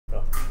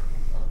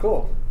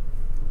Cool.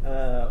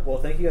 Well,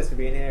 thank you guys for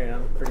being here, and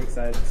I'm pretty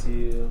excited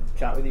to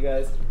chat with you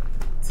guys.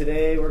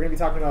 Today, we're going to be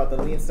talking about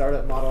the lean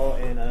startup model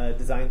and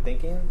design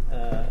thinking.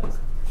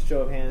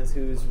 Show of hands,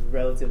 who's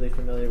relatively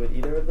familiar with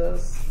either of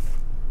those?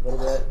 A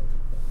little bit.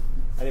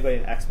 Anybody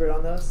an expert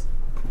on those?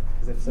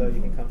 Because if so,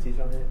 you can come teach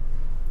on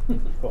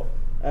it. Cool.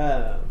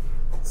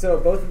 So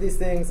both of these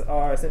things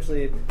are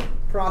essentially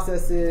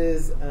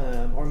processes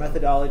or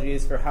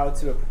methodologies for how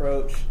to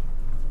approach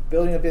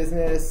building a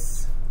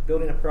business,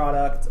 building a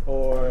product,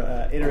 or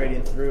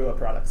iterating through a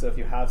product. So if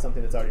you have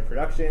something that's already in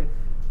production,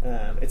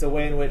 it's a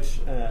way in which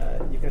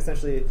you can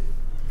essentially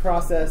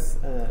process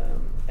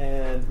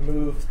and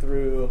move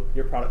through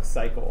your product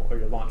cycle or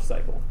your launch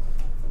cycle.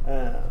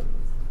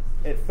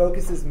 It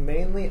focuses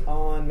mainly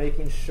on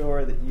making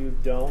sure that you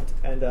don't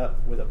end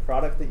up with a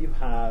product that you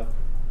have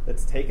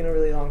that's taken a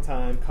really long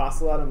time,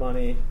 costs a lot of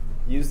money,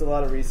 used a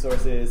lot of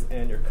resources,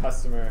 and your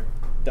customer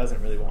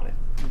doesn't really want it.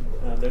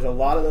 There's a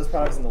lot of those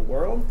products in the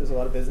world. There's a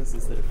lot of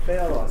businesses that have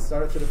failed, a lot of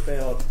startups that have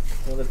failed.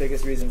 One of the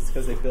biggest reasons is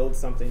because they build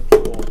something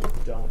people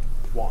don't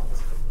want.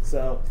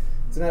 So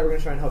tonight we're going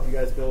to try and help you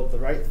guys build the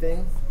right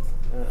thing.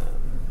 A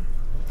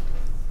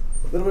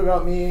little bit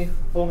about me.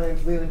 Full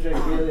name's Leyland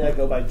Elia. I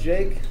go by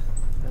Jake.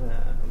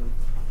 I'm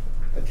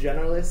a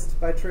generalist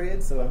by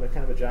trade, so I'm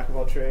kind of a jack of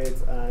all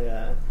trades.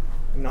 I'm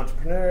an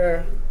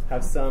entrepreneur,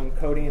 have some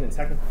coding and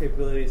technical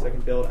capabilities, so I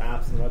can build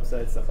apps and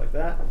websites, stuff like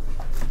that.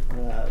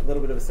 A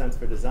little bit of a sense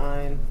for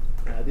design.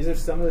 These are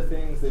some of the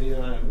things that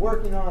either I'm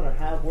working on or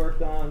have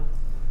worked on.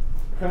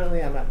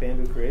 Currently, I'm at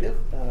Bamboo Creative.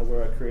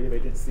 We're a creative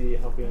agency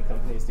helping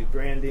companies do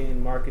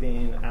branding,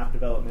 marketing, app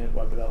development,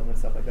 web development,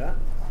 stuff like that.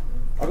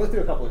 I'll go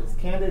through a couple of these.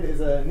 Candid is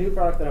a new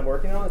product that I'm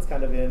working on. It's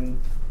kind of in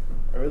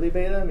early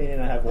beta, meaning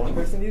I have one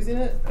person using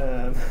it.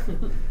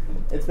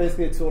 It's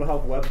basically a tool to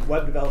help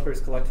web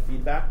developers collect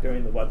feedback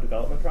during the web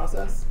development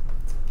process.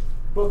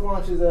 Book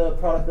Launch is a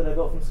product that I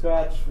built from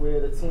scratch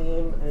with a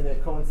team, and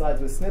it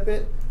coincides with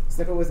Snippet.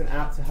 Snippet was an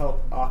app to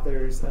help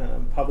authors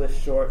publish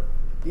short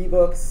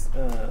ebooks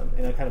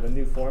in a kind of a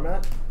new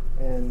format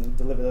and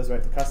deliver those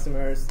right to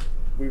customers.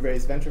 We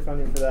raised venture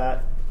funding for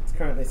that. It's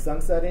currently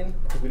sunsetting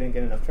because we didn't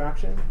get enough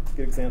traction. It's a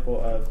good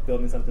example of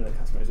building something that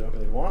customers don't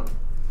really want.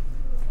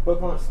 Book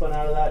Launch spun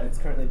out of that, and it's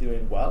currently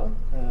doing well.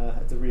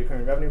 It's a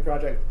recurring revenue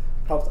project.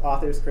 Helps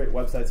authors create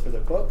websites for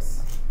their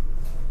books.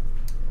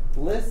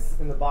 Lists,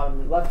 in the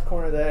bottom left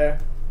corner there,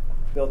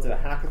 built at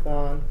a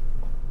hackathon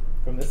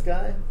from this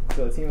guy.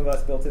 So a team of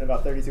us built it in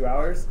about 32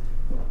 hours.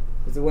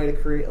 It's a way to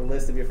create a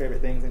list of your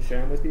favorite things and share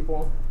them with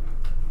people.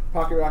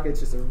 Pocket Rocket's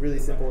just a really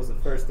simple, it's the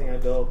first thing I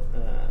built.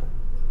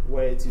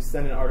 Way to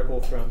send an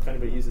article from, if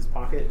anybody uses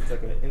Pocket, it's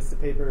like an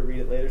Instapaper,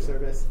 read it later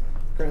service.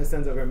 Currently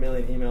sends over 1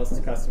 million emails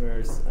to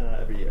customers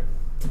every year.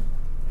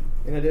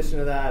 In addition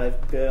to that,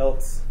 I've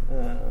built,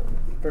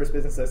 first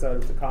business I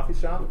started was a coffee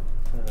shop,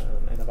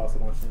 and I've also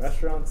launched in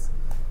restaurants.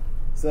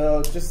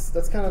 So just,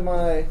 that's kind of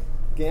my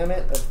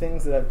gamut of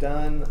things that I've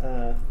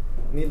done.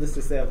 Needless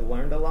to say, I've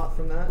learned a lot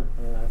from that.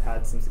 I've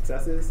had some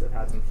successes, I've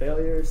had some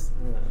failures,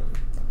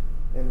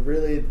 and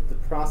really the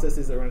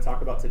processes that we're going to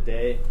talk about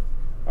today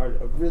are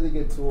a really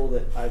good tool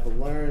that I've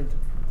learned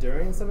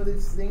during some of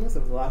these things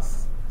over the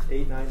last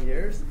 8-9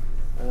 years.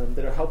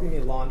 That are helping me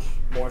launch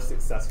more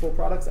successful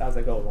products as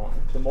I go along.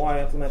 The more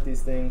I implement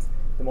these things,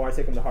 the more I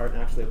take them to heart and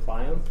actually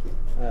apply them,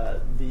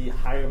 the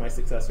higher my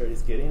success rate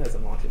is getting as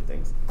I'm launching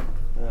things.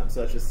 So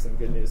that's just some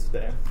good news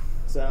there.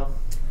 So,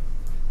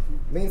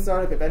 Lean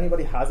Startup, if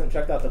anybody hasn't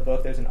checked out the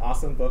book, there's an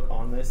awesome book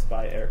on this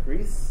by Eric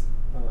Ries.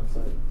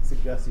 So I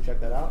suggest you check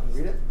that out and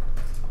read it.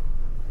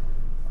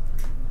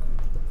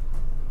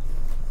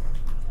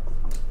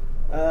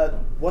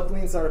 What the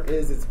Lean Startup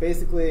is, it's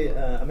basically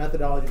a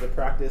methodology to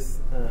practice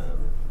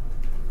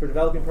for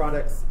developing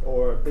products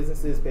or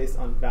businesses based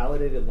on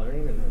validated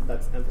learning, and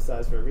that's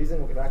emphasized for a reason.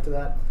 We'll get back to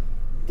that.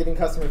 Getting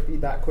customer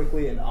feedback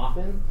quickly and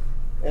often.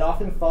 It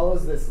often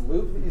follows this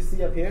loop that you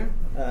see up here,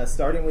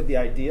 starting with the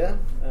idea.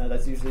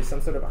 That's usually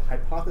some sort of a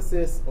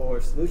hypothesis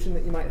or solution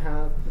that you might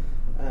have,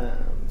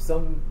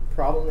 some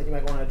problem that you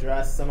might want to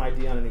address, some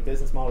idea on a new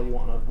business model you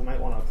might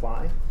want to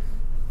apply.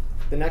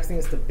 The next thing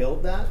is to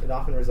build that. It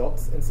often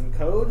results in some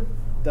code.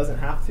 Doesn't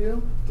have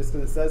to. Just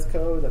because it says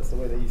code, that's the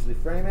way they usually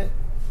frame it.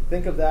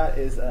 Think of that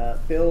as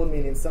build,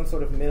 meaning some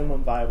sort of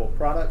minimum viable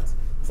product,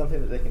 something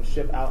that they can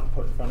ship out and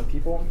put in front of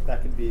people.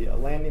 That could be a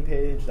landing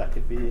page. That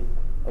could be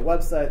a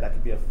website. That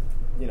could be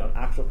an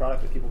actual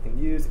product that people can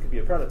use. It could be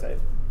a prototype.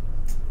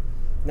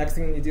 Next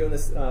thing you do in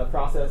this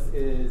process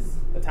is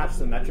attach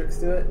some metrics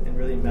to it and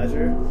really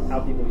measure how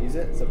people use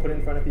it. So put it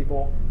in front of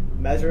people,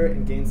 measure it,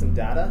 and gain some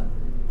data.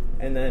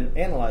 And then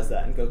analyze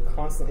that and go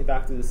constantly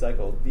back through the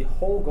cycle. The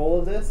whole goal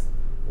of this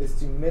is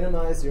to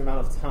minimize your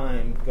amount of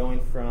time going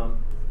from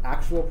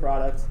actual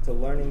product to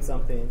learning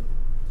something,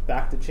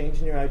 back to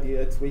changing your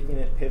idea, tweaking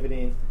it,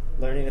 pivoting,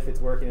 learning if it's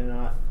working or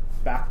not,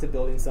 back to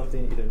building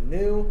something either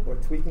new or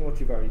tweaking what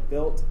you've already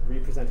built,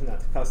 representing that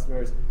to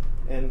customers,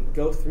 and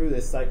go through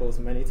this cycle as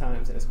many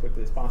times and as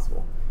quickly as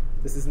possible.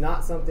 This is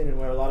not something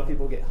where a lot of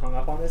people get hung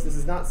up on this. This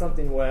is not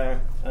something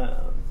where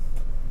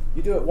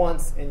you do it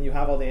once and you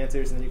have all the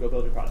answers and then you go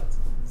build your product.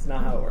 It's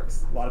not how it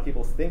works. A lot of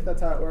people think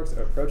that's how it works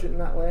or approach it in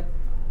that way.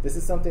 This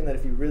is something that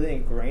if you really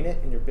ingrain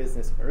it in your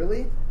business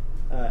early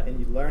and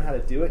you learn how to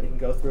do it, you can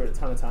go through it a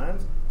ton of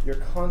times, you're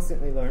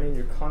constantly learning,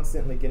 you're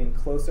constantly getting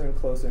closer and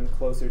closer and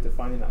closer to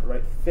finding that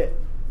right fit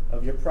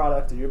of your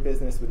product or your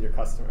business with your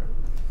customer.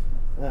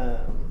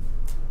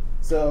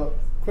 So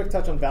quick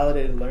touch on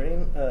validated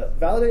learning.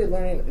 Validated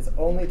learning is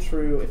only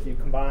true if you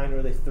combine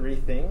really three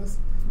things.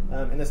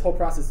 And this whole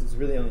process is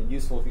really only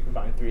useful if you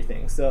combine three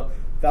things. So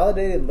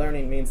validated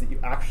learning means that you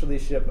actually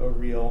ship a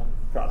real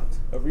product,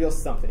 a real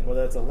something,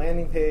 whether it's a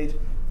landing page,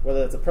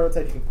 whether it's a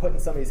prototype you can put in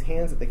somebody's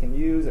hands that they can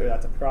use, or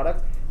that's a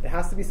product. It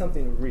has to be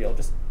something real.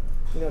 Just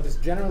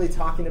generally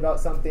talking about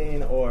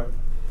something or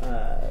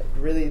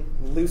really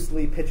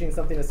loosely pitching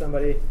something to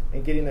somebody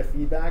and getting their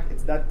feedback,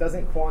 that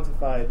doesn't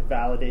quantify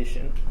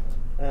validation.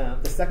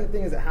 The second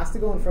thing is it has to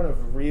go in front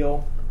of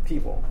real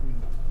people,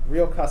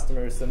 real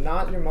customers. So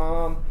not your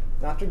mom,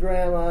 not your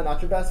grandma,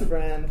 not your best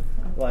friend.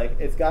 Like,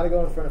 it's got to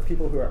go in front of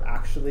people who are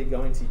actually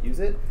going to use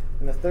it.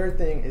 And the third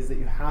thing is that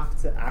you have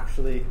to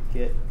actually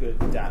get good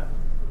data.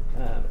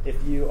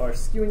 If you are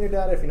skewing your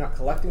data, if you're not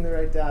collecting the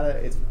right data,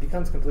 it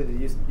becomes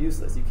completely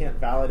useless. You can't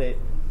validate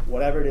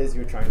whatever it is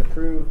you're trying to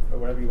prove or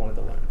whatever you wanted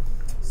to learn.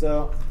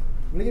 So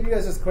I'm going to give you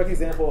guys just a quick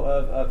example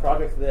of a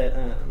project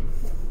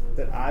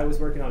that I was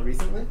working on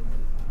recently.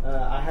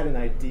 I had an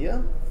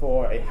idea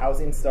for a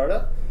housing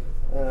startup,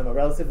 a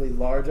relatively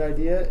large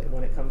idea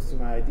when it comes to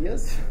my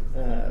ideas,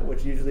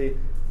 which usually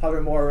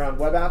hover more around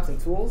web apps and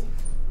tools.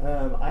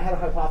 I had a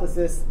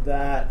hypothesis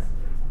that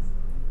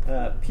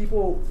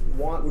people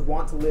would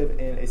want to live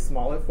in a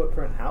smaller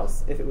footprint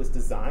house if it was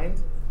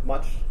designed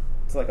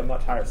to like a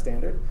much higher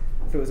standard.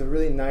 If it was a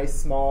really nice,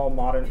 small,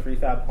 modern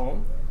prefab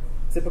home.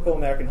 Typical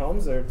American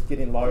homes are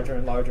getting larger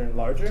and larger and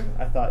larger.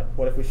 I thought,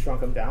 what if we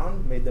shrunk them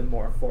down, made them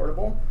more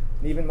affordable,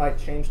 and even might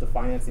change the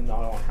financing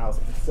model on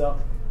housing? So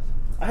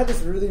I had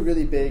this really,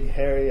 really big,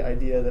 hairy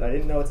idea that I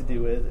didn't know what to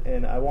do with,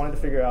 and I wanted to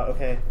figure out,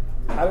 okay,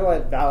 how do I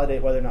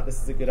validate whether or not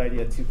this is a good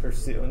idea to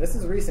pursue? And this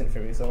is recent for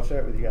me, so I'll share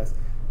it with you guys.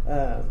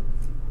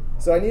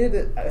 So I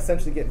needed to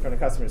essentially get in front of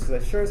customers,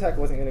 because I sure as heck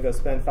wasn't going to go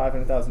spend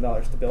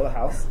 $500,000 to build a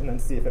house and then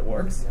see if it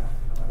works.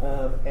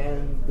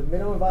 And the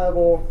minimum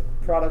viable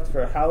product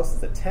for a house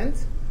is a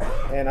tent,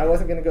 and I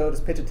wasn't going to go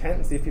just pitch a tent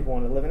and see if people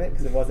wanted to live in it,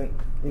 because it wasn't,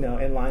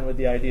 in line with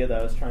the idea that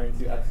I was trying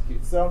to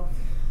execute. So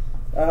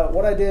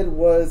what I did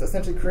was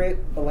essentially create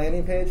a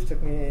landing page. It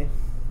took me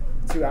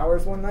 2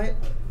 hours one night.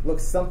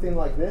 Looks something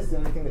like this. The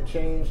only thing that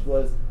changed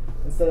was,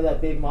 instead of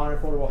that big modern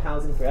affordable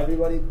housing for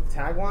everybody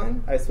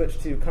tagline, I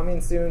switched to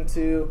coming soon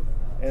to,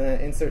 and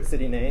then insert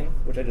city name,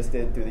 which I just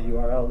did through the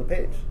URL of the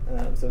page.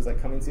 So it was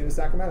like coming soon to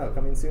Sacramento,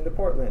 coming soon to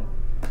Portland.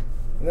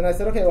 And then I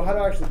said, okay, well, how do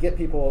I actually get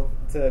people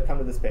to come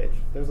to this page?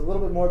 There's a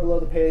little bit more below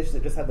the page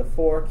that just had the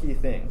 4 key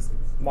things: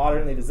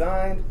 modernly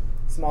designed,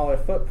 smaller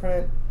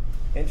footprint,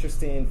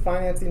 interesting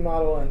financing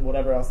model, and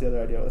whatever else the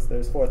other idea was.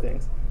 There's 4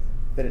 things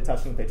that it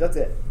touched on the page. That's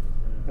it.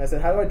 And I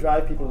said, how do I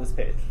drive people to this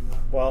page?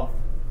 Well,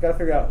 I've got to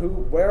figure out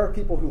where are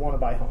people who want to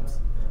buy homes,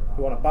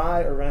 who want to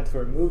buy or rent, who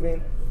are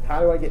moving. How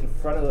do I get in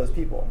front of those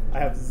people? I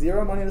have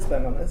 0 money to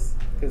spend on this,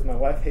 because my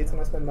wife hates when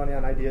I spend money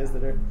on ideas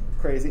that are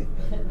crazy.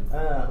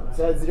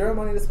 So I had 0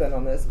 money to spend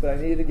on this, but I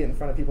needed to get in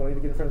front of people. I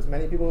needed to get in front of as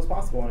many people as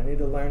possible, and I needed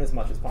to learn as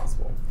much as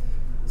possible.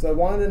 So I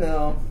wanted to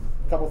know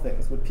a couple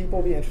things. Would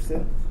people be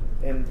interested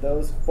in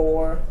those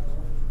 4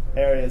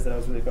 areas that I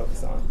was really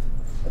focused on?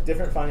 A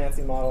different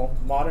financing model,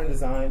 modern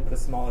design, but a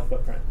smaller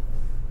footprint.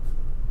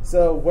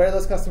 So where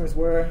those customers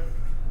were,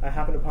 I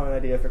happened upon an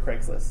idea for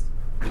Craigslist.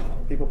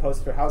 People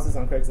post for houses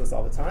on Craigslist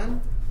all the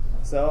time.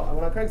 So I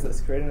went on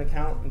Craigslist, created an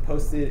account, and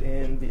posted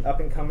in the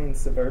up-and-coming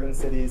suburban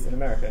cities in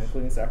America,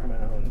 including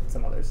Sacramento and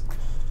some others.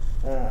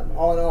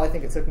 All in all, I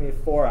think it took me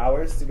 4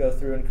 hours to go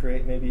through and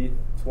create maybe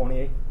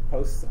 20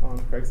 posts on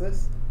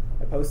Craigslist.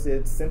 I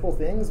posted simple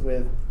things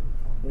with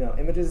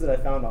images that I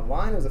found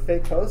online. It was a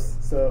fake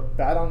post, so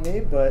bad on me,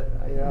 but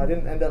I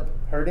didn't end up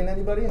hurting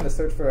anybody in the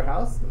search for a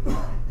house.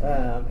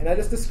 And I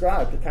just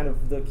described kind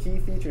of the key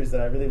features that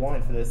I really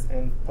wanted for this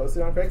and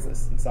posted on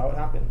Craigslist and saw what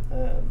happened.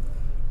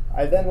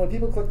 When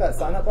people clicked that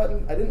sign up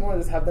button, I didn't want to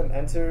just have them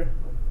enter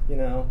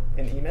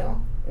an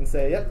email and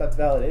say, yep, that's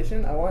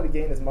validation. I wanted to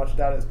gain as much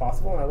data as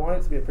possible, and I wanted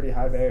it to be a pretty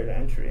high barrier to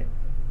entry.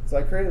 So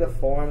I created a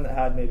form that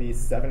had maybe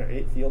 7 or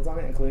 8 fields on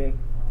it, including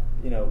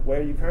where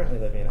are you currently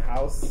living,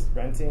 house,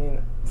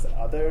 renting,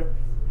 other,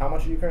 how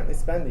much are you currently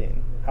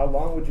spending, how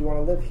long would you want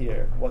to live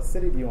here, what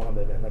city do you want to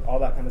live in, like all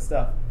that kind of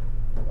stuff.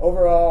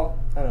 Overall,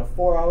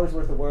 4 hours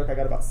worth of work, I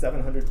got about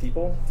 700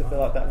 people to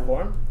fill out that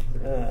form.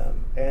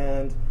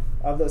 And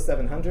of those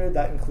 700,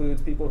 that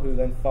includes people who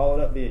then followed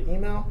up via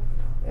email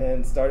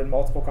and started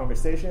multiple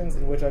conversations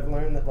in which I've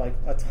learned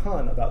a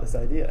ton about this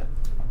idea.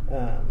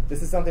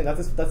 This is something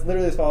that's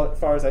literally as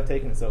far as I've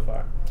taken it so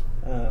far.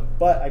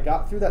 But I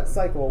got through that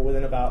cycle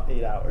within about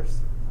 8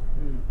 hours.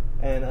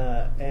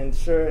 And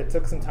sure, it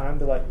took some time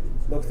to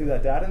look through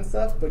that data and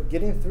stuff, but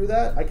getting through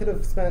that, I could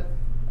have spent,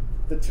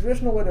 the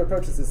traditional way to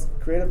approach this is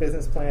create a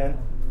business plan,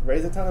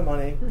 raise a ton of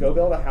money, go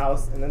build a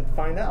house, and then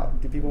find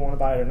out, do people want to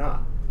buy it or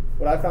not?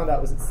 What I found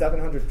out was that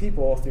 700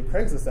 people through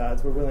Craigslist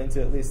ads were willing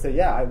to at least say,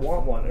 yeah, I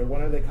want one, or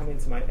when are they coming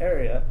to my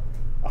area?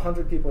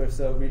 100 people or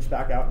so reached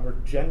back out and were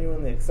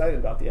genuinely excited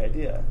about the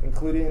idea,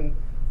 including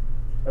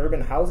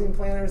urban housing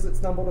planners that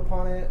stumbled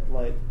upon it,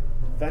 like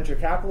venture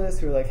capitalists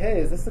who were like, hey,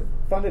 is this a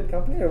funded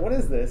company, or what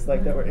is this?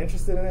 Like, that were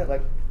interested in it.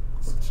 Like,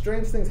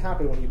 strange things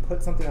happen when you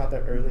put something out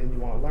there early and you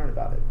want to learn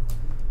about it.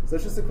 So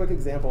it's just a quick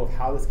example of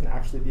how this can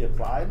actually be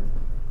applied.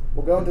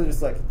 We'll go into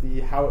just like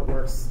how it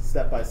works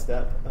step by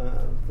step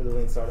for the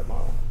lean startup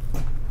model.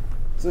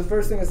 So the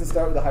first thing is to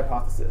start with a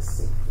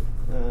hypothesis,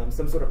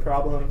 some sort of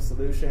problem,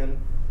 solution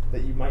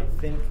that you might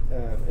think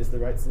is the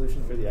right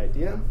solution for the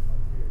idea.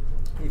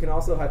 You can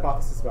also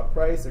hypothesis about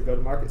price or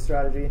go-to-market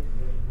strategy.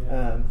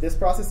 This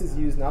process is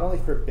used not only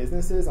for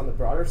businesses on the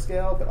broader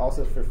scale, but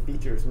also for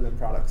features within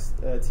products.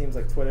 Teams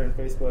like Twitter and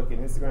Facebook and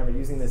Instagram are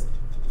using this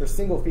for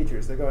single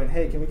features. They're going,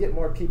 hey, can we get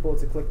more people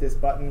to click this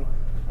button?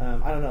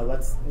 I don't know,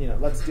 let's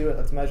do it,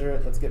 let's measure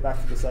it, let's get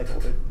back to the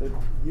cycle. They're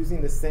using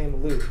the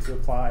same loop to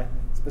apply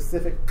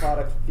specific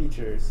product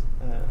features.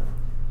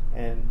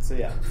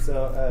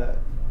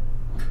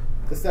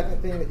 The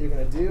second thing that you're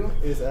going to do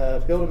is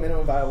build a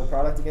minimum viable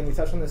product. Again, we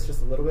touched on this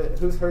just a little bit.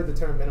 Who's heard the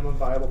term minimum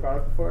viable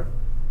product before?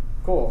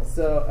 Cool.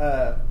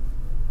 So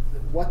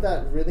what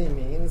that really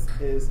means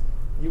is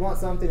you want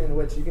something in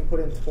which you can put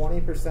in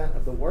 20%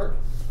 of the work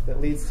that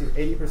leads to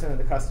 80% of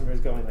the customers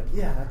going like,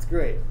 yeah, that's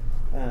great.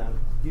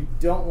 You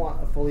don't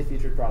want a fully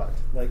featured product.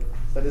 Like,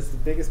 that is the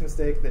biggest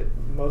mistake that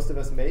most of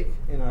us make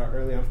in our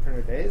early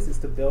entrepreneur days, is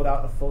to build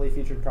out a fully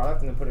featured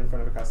product and then put it in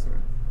front of a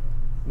customer.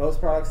 Most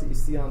products that you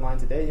see online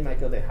today, you might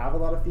go, they have a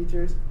lot of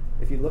features.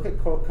 If you look at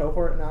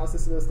cohort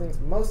analysis of those things,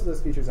 most of those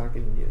features aren't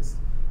getting used.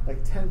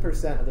 Like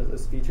 10% of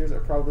those features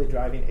are probably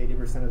driving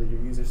 80% of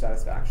your user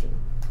satisfaction.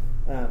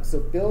 So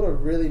build a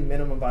really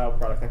minimum viable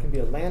product. That can be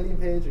a landing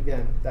page,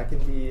 again, that can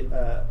be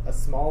a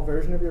small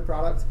version of your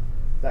product,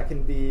 that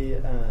can be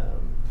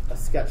a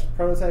sketched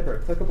prototype or a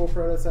clickable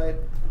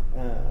prototype,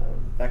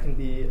 that can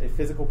be a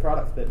physical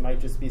product that might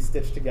just be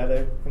stitched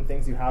together from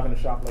things you have in a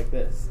shop like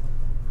this.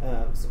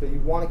 But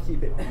you want to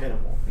keep it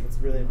minimal. It's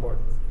really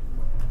important.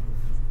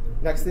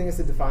 Next thing is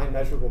to define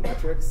measurable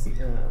metrics.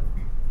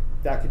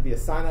 That could be a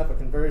sign-up, a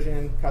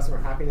conversion, customer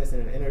happiness in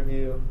an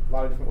interview, a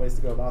lot of different ways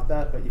to go about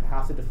that, but you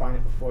have to define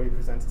it before you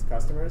present it to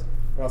customers,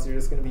 or else you're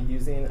just going to be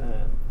using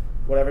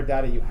whatever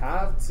data you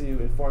have to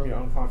inform your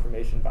own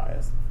confirmation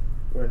bias.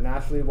 We're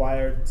naturally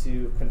wired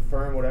to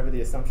confirm whatever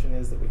the assumption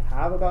is that we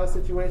have about a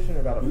situation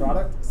or about a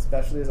product,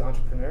 especially as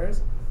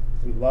entrepreneurs.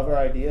 We love our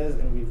ideas,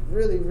 and we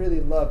really,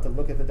 really love to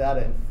look at the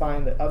data and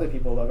find that other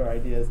people love our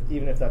ideas,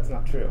 even if that's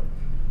not true.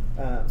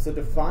 So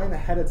define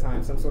ahead of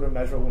time some sort of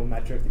measurable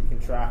metric that you can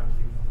track,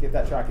 get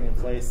that tracking in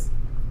place,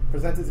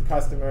 present it to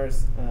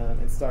customers,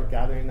 and start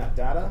gathering that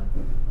data.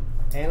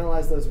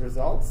 Analyze those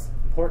results.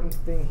 Important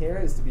thing here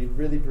is to be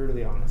really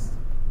brutally honest.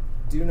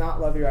 Do not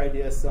love your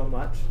idea so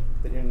much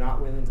that you're not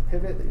willing to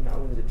pivot, that you're not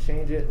willing to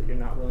change it, that you're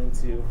not willing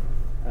to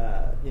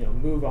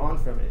move on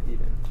from it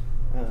even.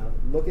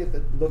 Look at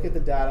the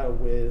data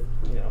with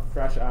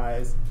fresh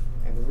eyes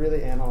and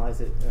really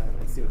analyze it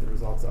and see what the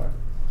results are.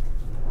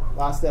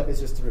 Last step is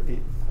just to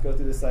repeat. Go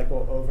through the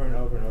cycle over and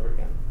over and over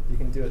again. You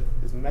can do it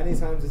as many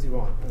times as you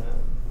want,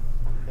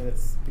 and it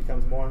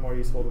becomes more and more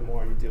useful the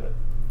more you do it.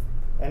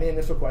 Any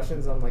initial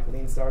questions on like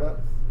lean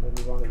startup? We'll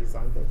move on to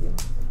design thinking.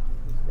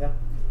 Yeah.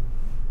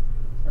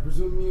 I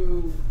presume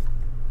you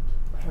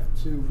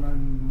have to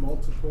run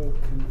multiple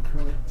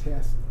concurrent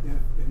tests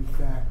if, in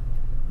fact,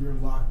 you're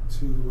locked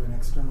to an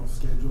external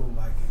schedule,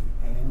 like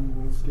an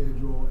annual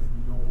schedule, and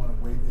you don't want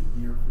to wait a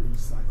year for each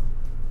cycle.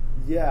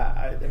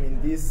 Yeah, I mean,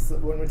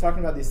 when we're talking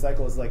about these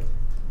cycles, like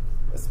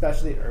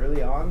especially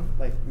early on,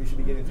 like we should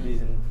be getting through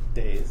these in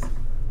days.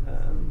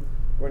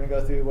 We're going to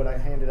go through what I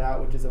handed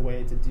out, which is a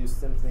way to do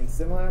something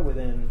similar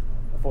within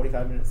a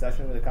 45-minute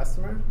session with a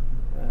customer.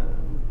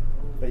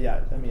 But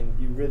yeah, I mean,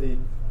 you really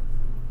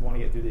want to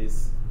get through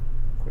these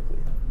quickly.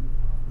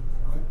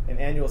 Okay. An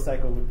annual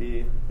cycle would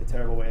be a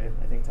terrible way,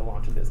 I think, to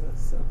launch a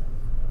business. So,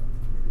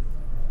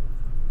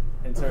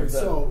 in terms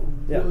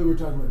really we're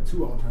talking about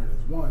two alternatives.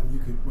 One, you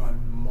could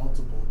run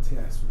multiple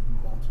tests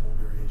with multiple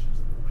variations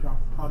of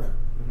the product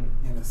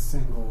in a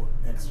single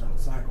external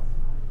cycle.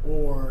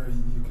 Or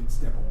you could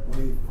step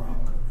away from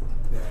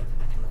that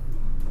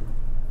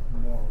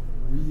more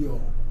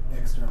real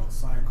external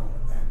cycle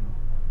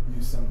and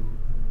use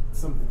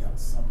something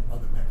else, some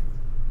other mechanism.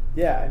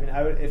 Yeah, I mean,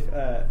 I would if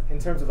in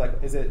terms of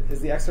like, is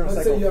the external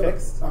Let's cycle say you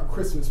fixed? have a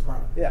Christmas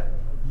product. Yeah.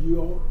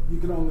 You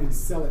can only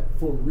sell it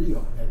for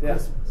real at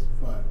Christmas,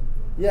 but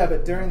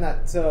but during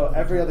that, so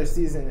every other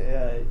season,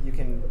 you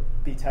can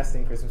be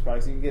testing Christmas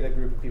products. You can get a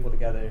group of people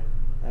together,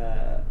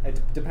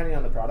 depending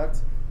on the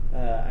product.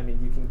 I mean,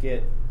 you can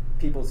get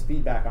people's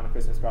feedback on a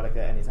Christmas product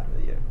at any time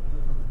of the year.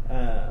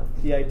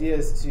 The idea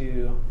is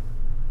to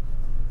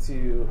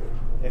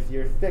if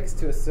you're fixed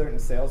to a certain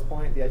sales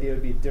point, the idea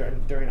would be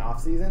during off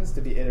seasons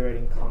to be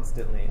iterating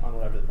constantly on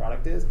whatever the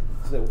product is,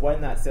 so that when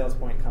that sales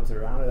point comes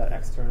around or that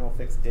external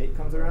fixed date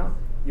comes around,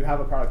 you have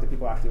a product that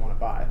people actually want to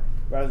buy.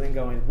 Rather than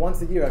going,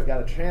 once a year I've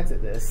got to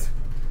transit this,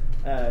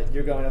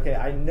 you're going, okay,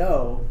 I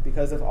know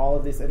because of all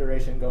of this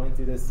iteration going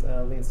through this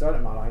lean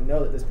startup model, I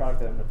know that this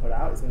product that I'm going to put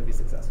out is going to be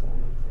successful,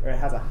 or it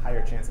has a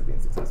higher chance of being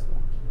successful.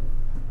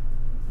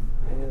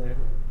 Any other?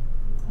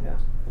 Yeah.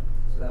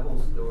 So that whole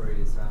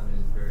story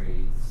sounded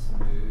very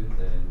smooth,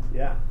 and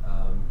yeah.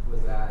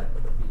 Was that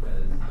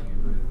because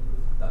you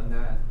had done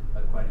that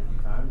quite a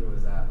few times, or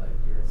was that like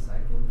your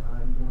second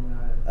time doing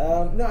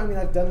that? No, I mean,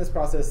 I've done this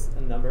process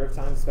a number of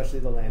times, especially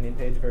the landing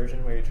page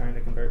version where you're trying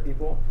to convert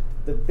people.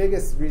 The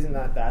biggest reason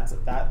that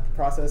that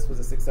process was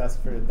a success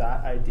for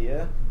that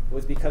idea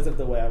was because of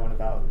the way I went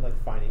about like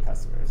finding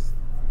customers.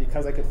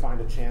 Because I could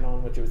find a channel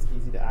in which it was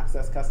easy to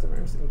access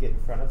customers and get in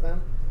front of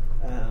them.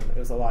 It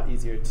was a lot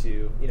easier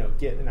to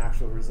get an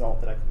actual result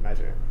that I could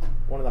measure.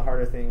 One of the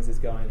harder things is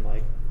going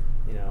like,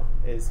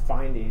 is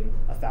finding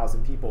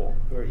 1,000 people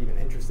who are even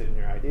interested in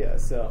your idea.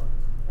 So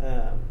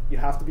you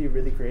have to be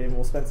really creative.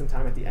 We'll spend some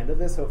time at the end of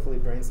this, hopefully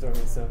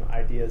brainstorming some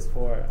ideas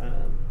for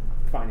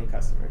finding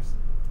customers.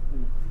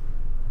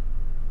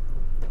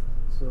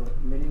 So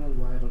minimum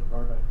viable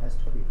product has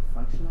to be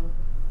functional.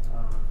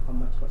 How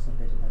much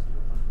percentage it has to be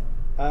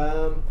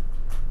functional?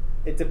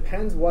 It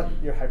depends what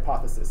your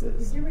hypothesis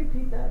is. Could you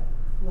repeat that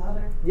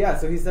louder? Yeah,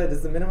 so he said,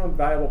 does the minimum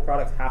viable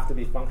product have to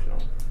be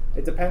functional?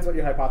 It depends what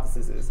your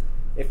hypothesis is.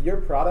 If your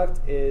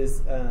product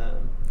is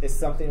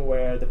something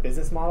where the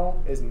business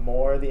model is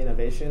more the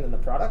innovation than the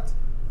product,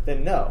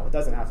 then no, it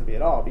doesn't have to be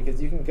at all,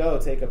 because you can go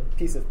take a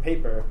piece of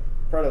paper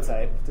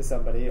prototype to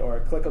somebody or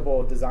a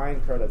clickable design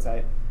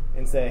prototype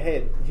and say,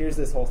 hey, here's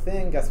this whole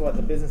thing. Guess what?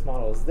 The business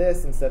model is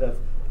this. Instead of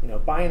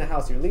buying a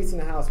house, you're leasing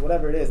a house,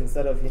 whatever it is.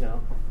 Instead of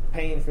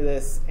paying for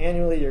this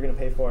annually, you're going to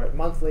pay for it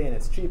monthly, and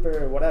it's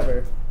cheaper or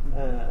whatever.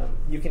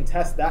 You can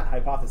test that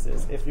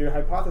hypothesis. If your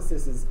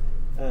hypothesis is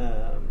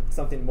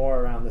something more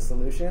around the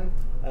solution,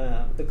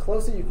 the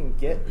closer you can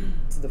get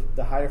to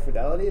the higher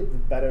fidelity, the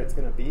better it's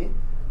going to be.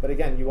 But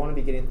again, you want to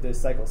be getting through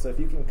this cycle. So if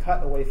you can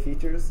cut away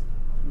features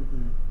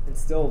and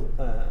still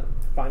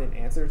find an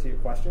answer to your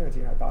question or to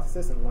your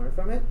hypothesis and learn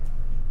from it,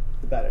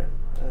 the better.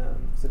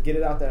 So get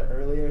it out there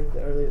earlier.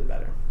 The earlier, the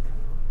better.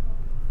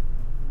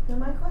 So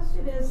my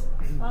question is,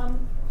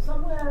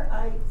 somewhere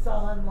I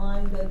saw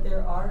online that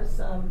there are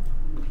some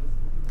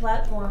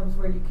platforms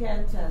where you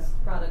can test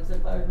products,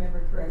 if I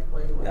remember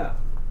correctly.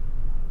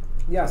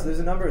 Yeah, so there's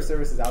a number of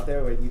services out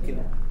there where you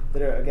can,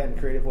 that are, again,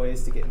 creative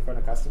ways to get in front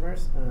of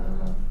customers.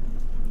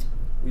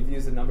 We've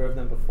used a number of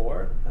them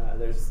before.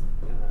 There's,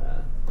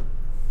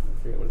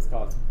 I forget what it's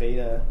called,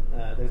 Beta.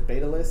 There's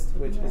Beta List,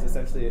 which is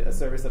essentially a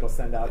service that'll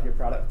send out your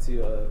product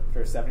to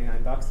for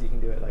 $79. You can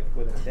do it like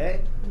within a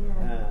day.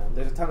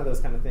 There's a ton of those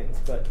kind of things,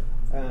 but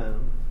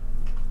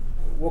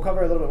we'll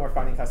cover a little bit more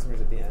finding customers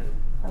at the end.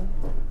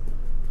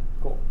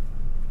 Cool.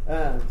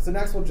 So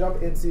next we'll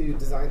jump into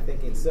design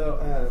thinking.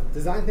 So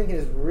design thinking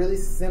is really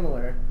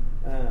similar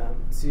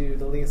to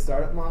the lean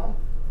startup model,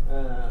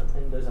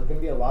 and there's going to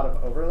be a lot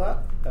of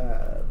overlap,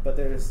 but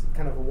there's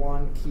kind of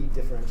one key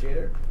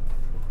differentiator.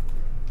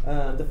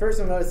 The first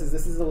you'll notice is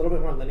this is a little bit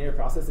more linear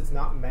process. It's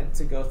not meant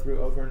to go through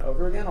over and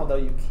over again, although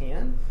you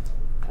can.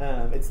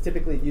 It's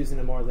typically used in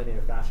a more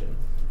linear fashion.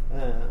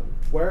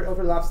 Where it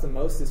overlaps the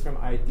most is from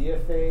idea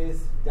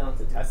phase down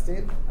to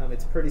testing.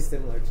 It's pretty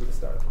similar to the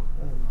startup,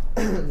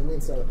 the lean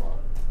startup model.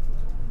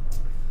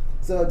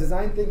 So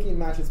design thinking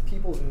matches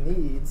people's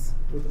needs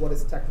with what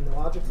is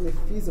technologically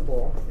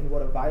feasible and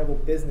what a viable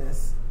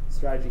business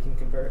strategy can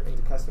convert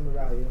into customer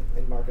value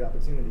and market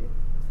opportunity.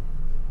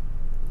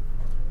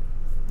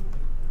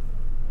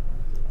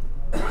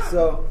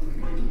 So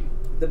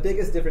the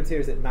biggest difference here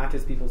is it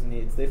matches people's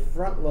needs. They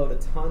front load a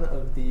ton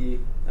of the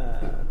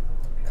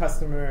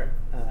customer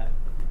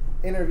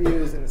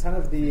interviews and a ton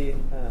of the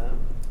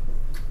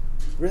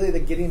really the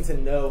getting to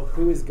know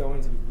who is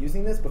going to be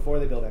using this before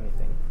they build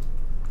anything.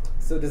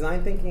 So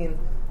design thinking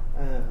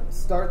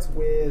starts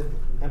with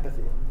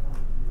empathy.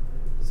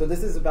 So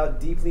this is about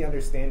deeply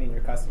understanding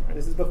your customer.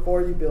 This is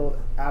before you build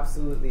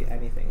absolutely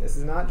anything. This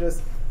is not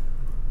just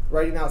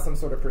writing out some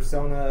sort of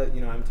persona.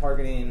 I'm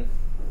targeting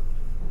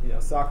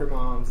soccer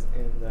moms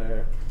in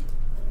their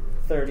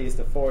 30s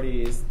to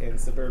 40s in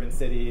suburban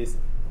cities,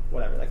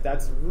 whatever. Like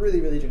that's really,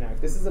 really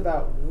generic. This is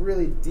about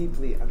really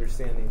deeply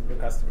understanding your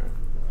customer.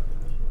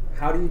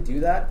 How do you do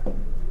that?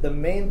 The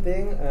main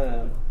thing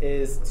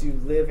is to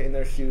live in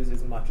their shoes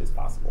as much as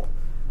possible.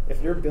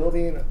 If you're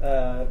building,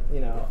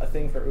 a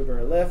thing for Uber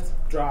or Lyft,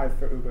 drive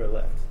for Uber or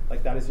Lyft.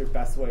 Like that is your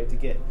best way to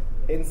get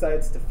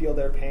insights, to feel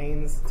their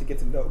pains, to get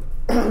to know,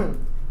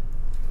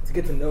 to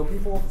get to know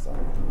people. Sorry.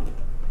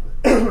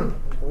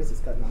 My voice is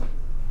cutting off.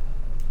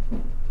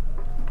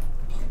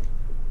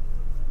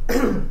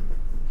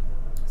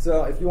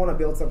 So if you want to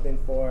build something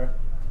for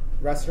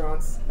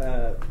restaurants,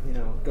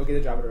 go get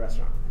a job at a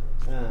restaurant.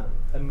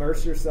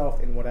 Immerse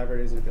yourself in whatever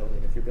it is you're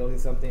building. If you're building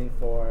something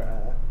for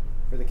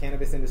for the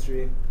cannabis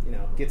industry,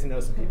 get to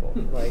know some people.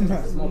 Like,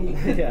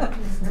 yeah,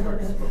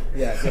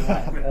 yeah, good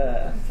hack.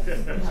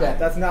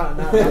 That's not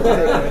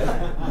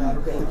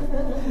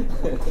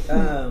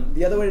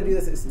the other way to do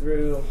this is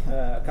through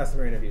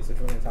customer interviews, which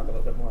we're going to talk a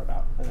little bit more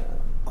about,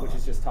 which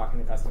is just talking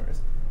to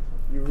customers.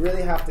 You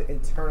really have to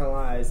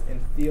internalize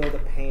and feel the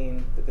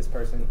pain that this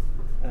person,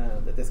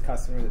 that this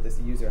customer, that this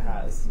user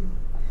has.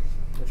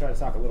 I'll try to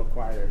talk a little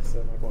quieter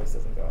so my voice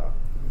doesn't go out.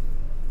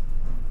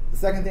 The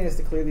second thing is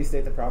to clearly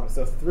state the problem.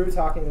 So through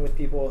talking with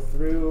people,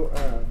 through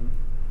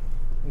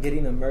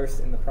getting immersed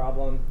in the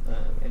problem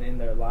and in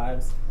their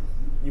lives,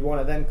 you want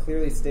to then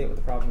clearly state what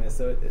the problem is.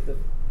 So the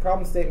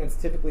problem statements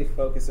typically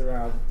focus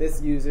around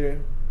this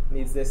user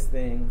needs this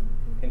thing,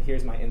 and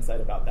here's my insight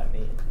about that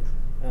need.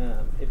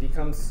 It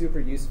becomes super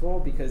useful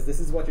because this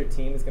is what your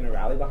team is going to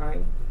rally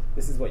behind.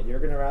 This is what you're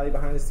going to rally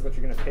behind. This is what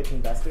you're going to pitch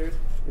investors,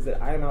 is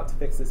that I am out to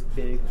fix this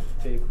big,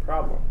 big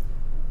problem.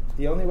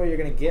 The only way you're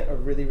going to get a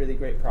really, really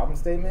great problem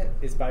statement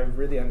is by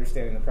really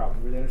understanding the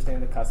problem, really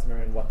understanding the customer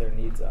and what their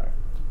needs are.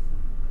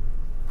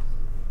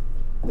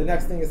 The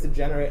next thing is to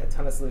generate a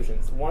ton of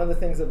solutions. One of the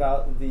things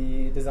about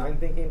the design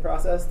thinking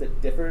process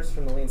that differs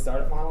from the lean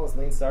startup model is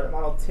lean startup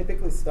model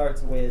typically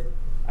starts with,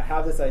 I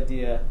have this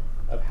idea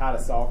of how to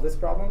solve this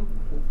problem,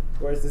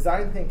 whereas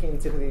design thinking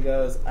typically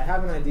goes, I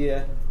have an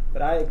idea,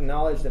 but I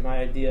acknowledge that my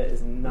idea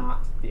is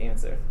not the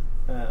answer.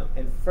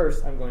 And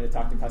first, I'm going to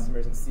talk to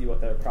customers and see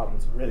what their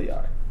problems really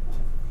are.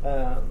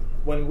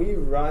 When we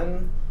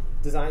run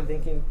design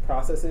thinking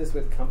processes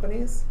with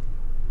companies,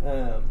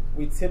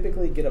 we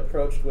typically get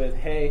approached with,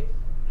 hey,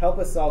 help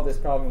us solve this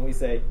problem. And we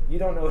say, you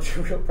don't know what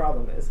your real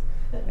problem is.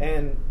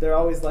 And they're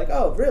always like,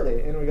 oh,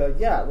 really? And we go,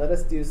 yeah, let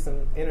us do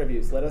some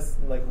interviews. Let us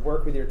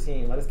work with your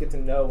team. Let us get to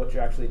know what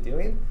you're actually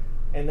doing.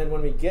 And then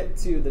when we get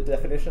to the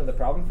definition of the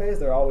problem phase,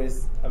 they're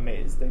always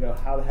amazed. They go,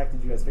 how the heck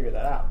did you guys figure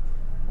that out?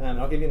 And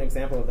I'll give you an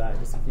example of that in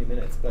just a few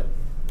minutes. But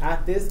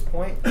at this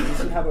point, you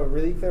should have a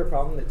really clear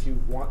problem that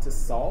you want to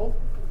solve,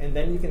 and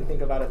then you can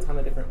think about a ton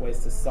of different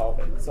ways to solve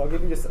it. So I'll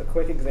give you just a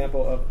quick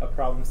example of a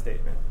problem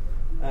statement.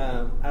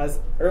 As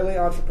early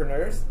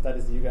entrepreneurs, that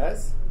is you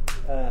guys,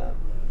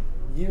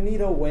 you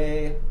need a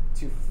way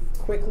to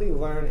quickly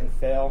learn and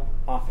fail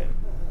often.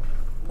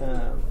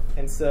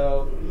 And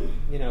so,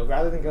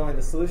 rather than going,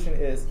 the solution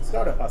is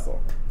startup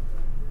hustle.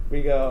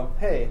 We go,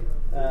 hey,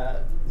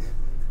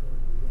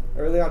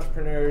 early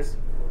entrepreneurs,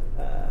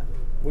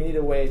 we need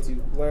a way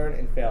to learn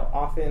and fail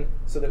often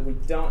so that we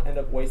don't end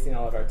up wasting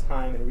all of our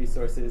time and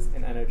resources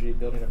and energy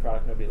building a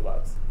product nobody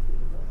loves.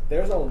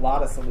 There's a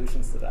lot of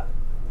solutions to that.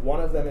 One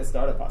of them is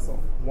Startup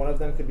Hustle. One of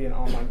them could be an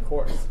online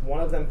course.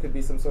 One of them could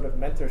be some sort of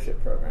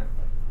mentorship program.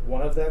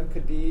 One of them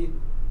could be,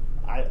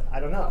 I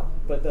don't know.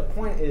 But the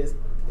point is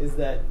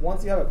that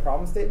once you have a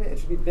problem statement, it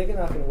should be big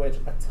enough in which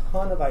a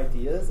ton of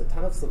ideas, a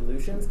ton of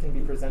solutions can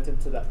be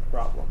presented to that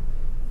problem.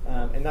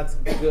 And that's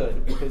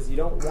good because you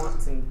don't want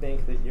to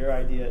think that your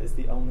idea is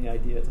the only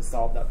idea to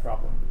solve that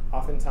problem.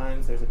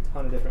 Oftentimes, there's a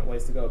ton of different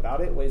ways to go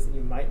about it, ways that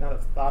you might not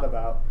have thought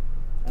about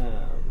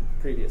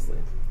previously.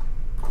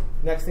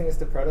 Next thing is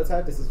to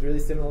prototype. This is really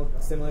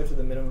similar to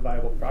the minimum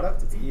viable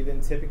product. It's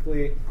even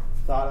typically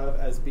thought of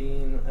as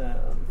being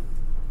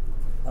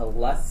a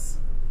less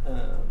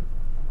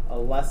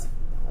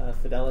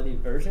fidelity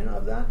version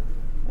of that.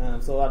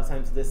 So a lot of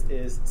times this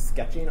is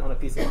sketching on a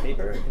piece of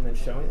paper and then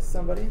showing it to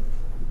somebody.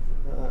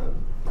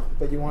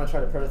 But you want to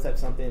try to prototype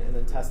something and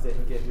then test it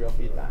and get real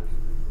feedback.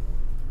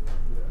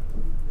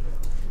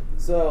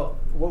 So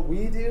what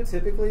we do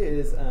typically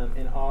is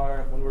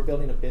when we're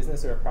building a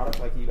business or a product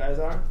like you guys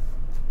are,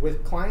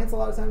 with clients a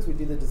lot of times we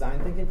do the design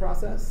thinking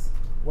process.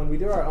 When we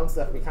do our own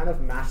stuff, we kind of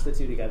mash the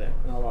two together,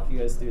 and I'll walk you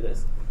guys through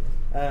this.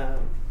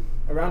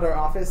 Around our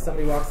office,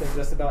 somebody walks in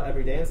just about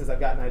every day and says, I've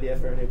got an idea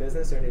for a new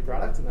business or a new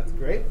product, and that's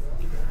great.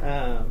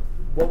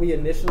 What we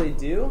initially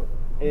do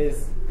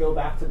is go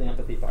back to the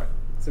empathy part.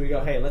 So we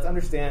go, hey, let's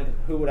understand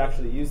who would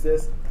actually use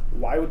this.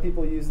 Why would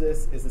people use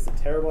this? Is this a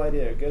terrible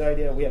idea or a good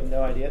idea? We have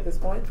no idea at this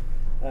point.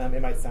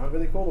 It might sound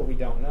really cool, but we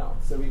don't know.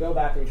 So we go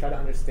back and we try to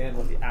understand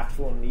what the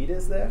actual need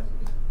is there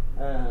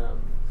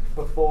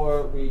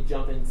before we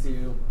jump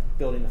into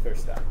building the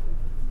first step.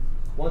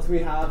 Once we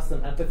have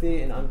some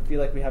empathy and feel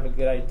like we have a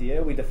good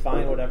idea, we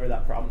define whatever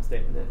that problem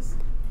statement is.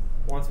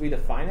 Once we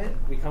define it,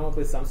 we come up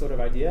with some sort of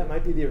idea. It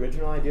might be the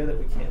original idea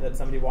that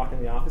somebody walked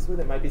in the office with.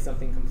 It might be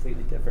something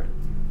completely different.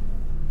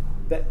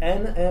 The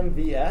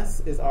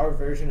NMVS is our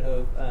version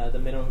of the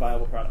minimum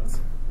viable product.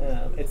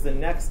 It's the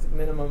next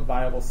minimum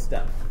viable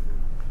step.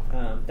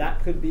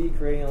 That could be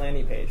creating a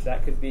landing page.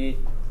 That could be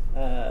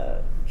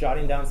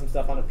jotting down some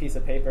stuff on a piece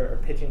of paper or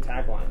pitching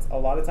taglines. A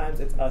lot of times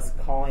it's us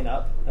calling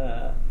up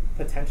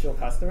potential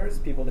customers,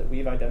 people that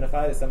we've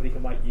identified as somebody who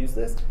might use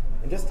this,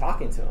 and just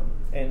talking to them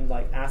and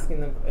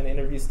asking them an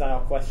interview style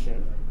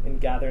question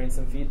and gathering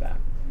some feedback.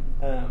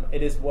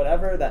 It is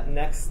whatever that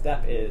next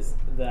step is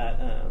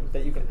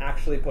that you can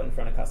actually put in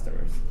front of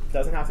customers. It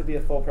doesn't have to be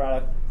a full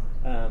product.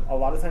 A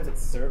lot of times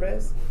it's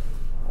surveys.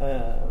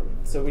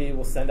 So we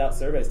will send out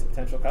surveys to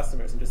potential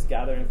customers and just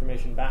gather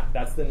information back.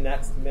 That's the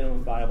next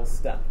minimum viable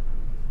step.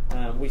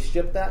 We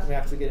ship that, and we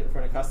actually get it in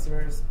front of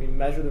customers. We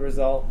measure the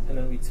result, and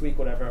then we tweak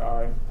whatever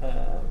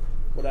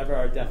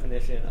our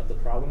definition of the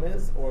problem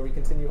is, or we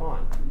continue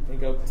on and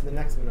go to the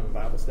next minimum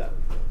viable step.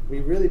 We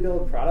really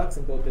build products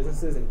and build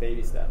businesses in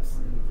baby steps.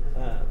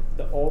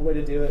 The old way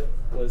to do it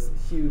was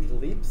huge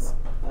leaps,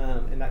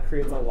 and that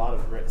creates a lot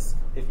of risk.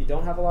 If you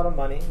don't have a lot of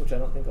money, which I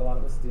don't think a lot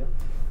of us do,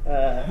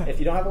 if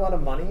you don't have a lot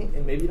of money,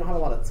 and maybe you don't have a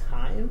lot of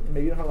time, and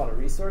maybe you don't have a lot of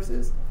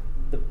resources,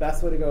 the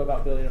best way to go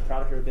about building a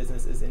product or a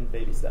business is in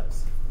baby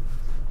steps.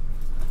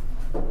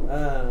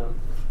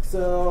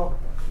 So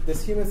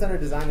this human-centered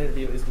design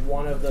interview is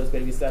one of those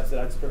baby steps that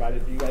I just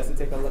provided for you guys to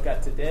take a look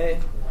at today.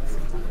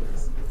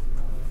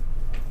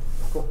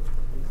 Cool.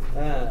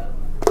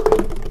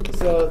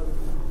 So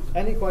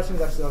any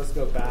questions? Actually, I'll just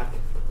go back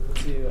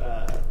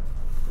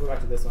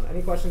to this one.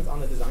 Any questions on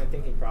the design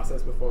thinking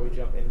process before we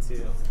jump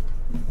into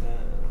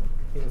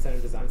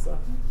human-centered design stuff?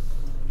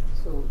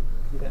 So,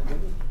 when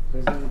you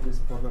present this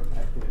product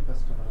at the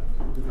customer,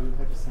 do you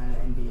have to sign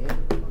an NDA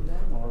from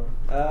them,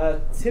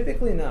 or?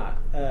 Typically not.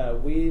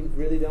 We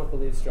really don't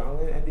believe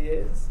strongly in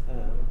NDAs.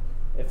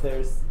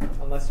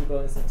 Unless you're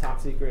building some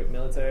top secret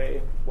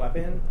military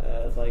weapon,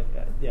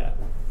 yeah.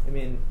 I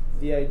mean,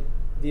 the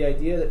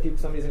idea that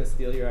somebody's going to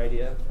steal your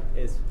idea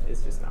is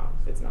just not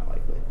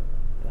likely.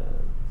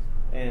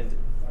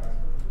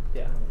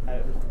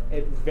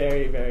 It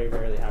very, very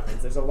rarely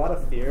happens. There's a lot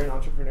of fear in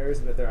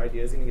entrepreneurs that their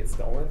idea is going to get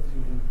stolen.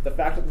 Mm-hmm. The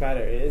fact of the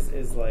matter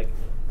is like,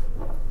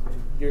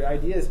 your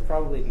idea is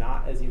probably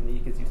not as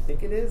unique as you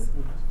think it is,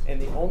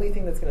 and the only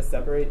thing that's going to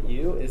separate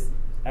you is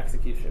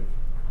execution.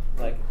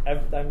 Like,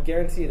 I'm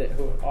guaranteed that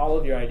all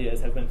of your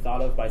ideas have been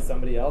thought of by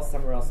somebody else,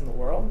 somewhere else in the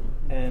world,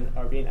 and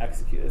are being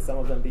executed. Some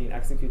of them being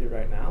executed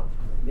right now.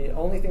 The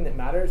only thing that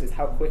matters is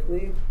how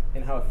quickly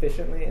and how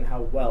efficiently and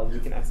how well you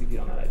can execute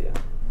on that idea.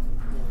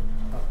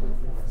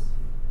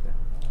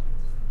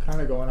 Kind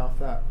of going off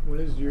that, when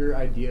does your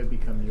idea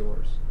become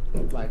yours?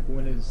 Like,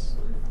 when is,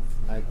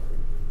 like,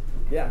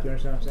 yeah. Do you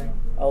understand what I'm saying?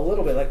 A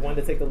little bit, like when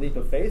to take the leap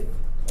of faith,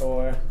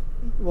 or?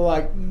 Well,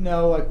 like,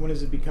 no, like when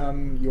does it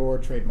become your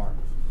trademark?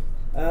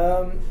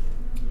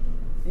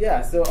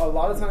 Yeah, so a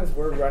lot of times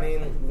we're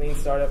running lean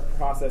startup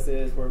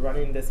processes, we're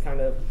running this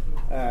kind of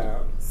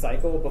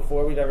cycle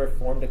before we've ever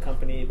formed a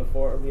company,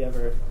 before we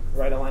ever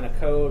write a line of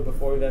code,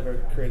 before we've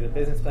ever created a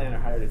business plan or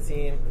hired a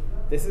team.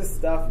 This is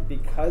stuff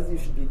because you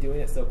should be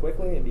doing it so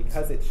quickly, and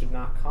because it should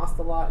not cost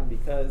a lot, and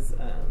because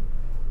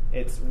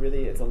it's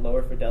a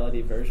lower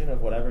fidelity version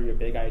of whatever your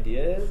big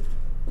idea is.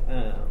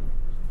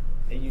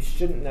 And you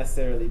shouldn't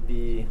necessarily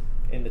be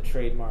in the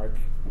trademark,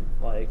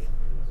 like,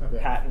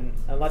 patent,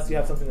 unless you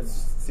have something that's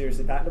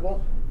seriously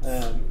patentable.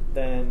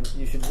 Then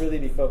you should really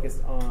be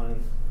focused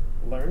on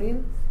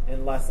learning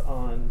and less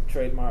on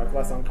trademark,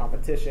 less on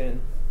competition,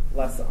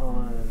 less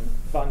on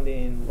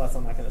funding, less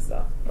on that kind of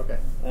stuff. Okay.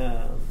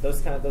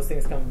 Those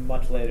things come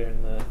much later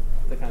in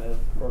the kind of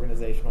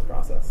organizational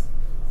process.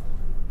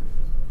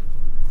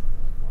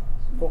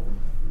 Cool.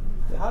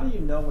 How do you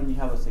know when you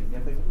have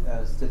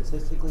a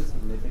statistically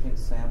significant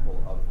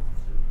sample of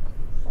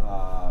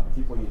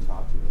people you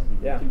talk to? I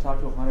mean, you can talk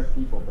to 100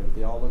 people, but if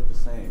they all look the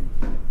same,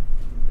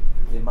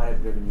 they might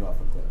have driven you off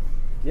a cliff.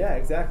 Yeah,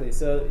 exactly.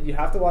 So you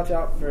have to watch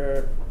out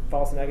for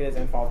false negatives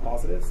and false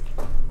positives.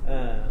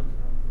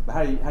 But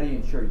how do you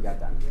ensure you got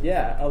that?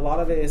 Yeah, a lot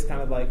of it is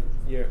kind of like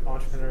your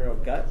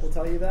entrepreneurial gut will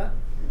tell you that.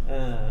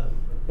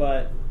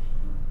 But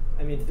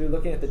I mean, through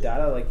looking at the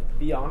data, like,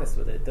 be honest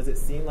with it. Does it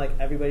seem like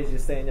everybody's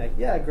just saying, like,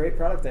 yeah, great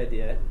product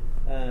idea,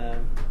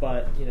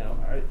 but, you know,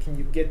 can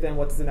you get them,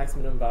 what's the next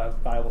minimum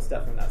viable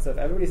step from that? So if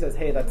everybody says,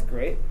 hey, that's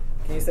great,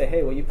 can you say,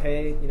 hey, will you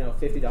pay, you know,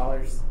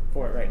 $50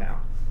 for it right now?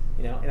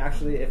 You know, and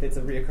actually, if it's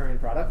a reoccurring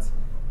product,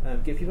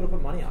 get people to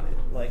put money on it.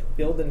 Like,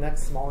 build the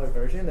next smaller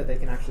version that they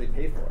can actually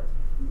pay for.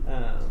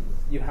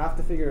 You have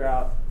to figure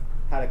out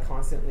how to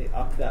constantly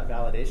up that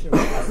validation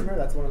with the customer.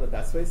 That's one of the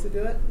best ways to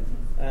do it.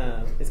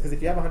 It's because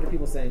if you have 100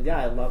 people saying, yeah,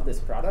 I love this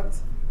product,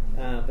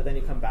 but then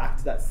you come back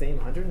to that same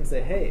 100 and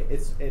say, hey,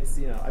 it's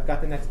you know, I've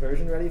got the next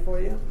version ready for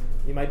you.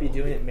 You might be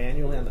doing it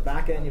manually on the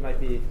back end. You might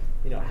be,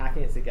 you know,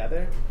 hacking it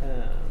together.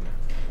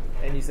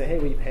 And you say, hey,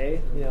 will you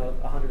pay, you know,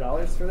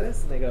 $100 for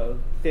this? And they go,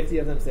 50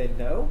 of them say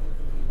no.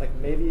 Like,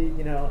 maybe,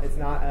 you know, it's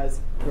not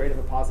as great of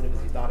a positive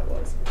as you thought it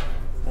was.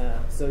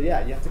 So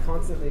yeah, you have to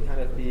constantly kind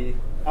of be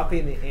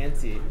upping the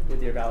ante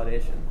with your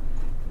validation.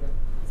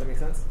 Does that make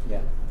sense?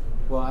 Yeah.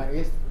 Well, I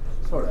guess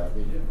sort of. I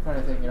mean, I'm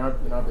trying to think. In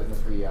our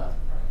business, we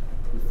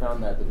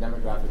found that the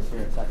demographics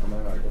here in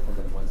Sacramento are different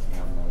than the ones we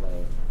have in LA.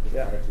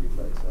 Yeah. To be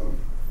played, so.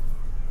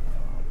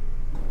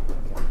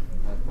 Okay.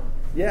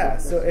 Yeah.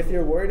 So if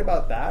you're worried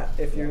about that,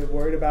 if you're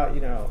worried about,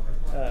 you know,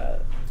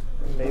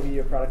 maybe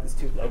your product is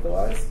too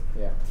localized,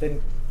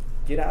 then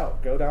get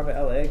out, go down to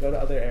LA, go to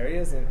other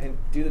areas, and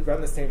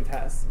run the same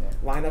tests. Yeah.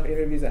 Line up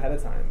interviews ahead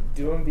of time.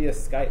 Do them via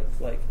Skype,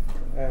 like,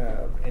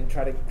 and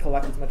try to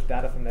collect as much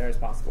data from there as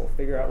possible.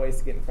 Figure out ways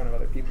to get in front of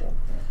other people.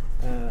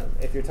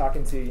 If you're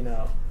talking to, you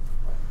know,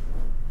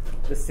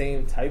 the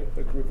same type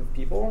of group of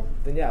people,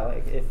 then yeah,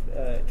 like,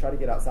 try to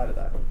get outside of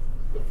that.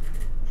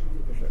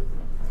 For sure.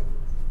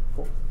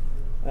 Cool.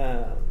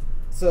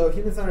 So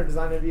human-centered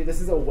design interview,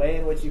 this is a way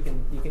in which you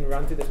can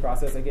run through this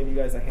process. I gave you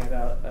guys a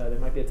handout. There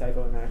might be a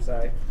typo in there,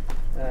 sorry.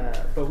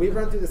 But we've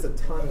run through this a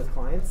ton with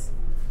clients.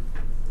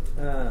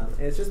 And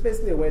it's just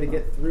basically a way to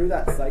get through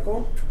that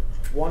cycle,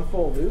 one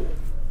full loop,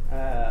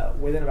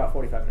 within about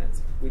 45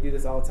 minutes. We do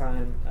this all the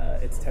time.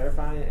 It's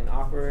terrifying and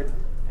awkward,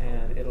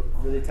 and it'll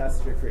really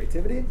test your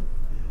creativity.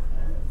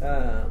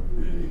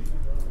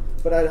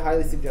 But I'd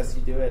highly suggest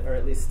you do it, or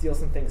at least steal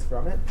some things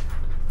from it.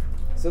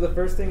 So the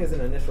first thing is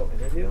an initial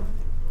interview.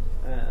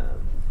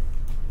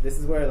 This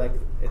is where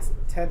it's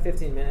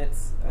 10-15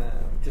 minutes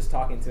just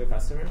talking to a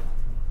customer.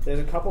 There's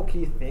a couple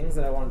key things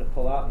that I wanted to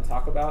pull out and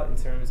talk about in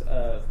terms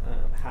of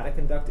how to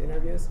conduct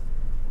interviews.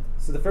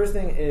 So the first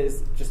thing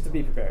is just to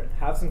be prepared.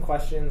 Have some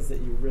questions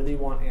that you really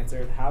want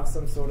answered. Have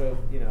some sort of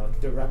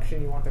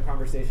direction you want the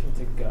conversation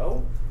to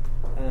go,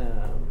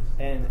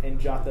 and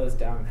jot those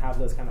down and have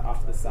those kind of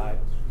off to the side.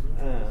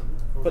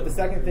 But the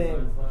second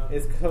thing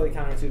is totally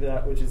counter to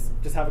that, which is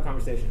just have a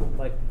conversation.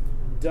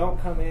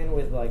 Don't come in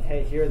with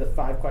hey, here are the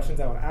 5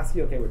 questions I want to ask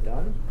you. Okay, we're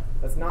done.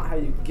 That's not how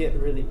you get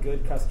really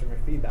good customer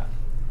feedback.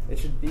 It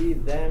should be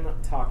them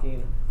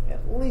talking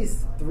at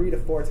least 3 to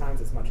 4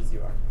 times as much as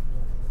you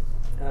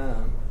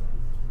are.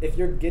 If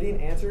you're getting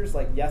answers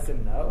like yes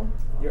and no,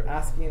 you're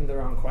asking the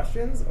wrong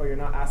questions, or you're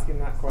not asking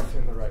that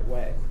question the right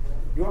way.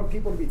 You want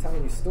people to be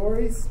telling you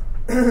stories.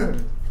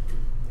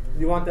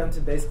 You want them to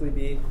basically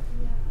be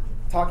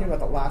talking about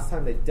the last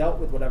time they dealt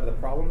with whatever the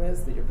problem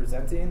is that you're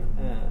presenting.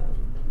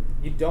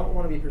 You don't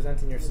want to be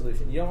presenting your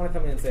solution. You don't want to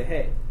come in and say,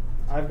 hey,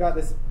 I've got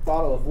this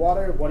bottle of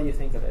water. What do you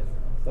think of it?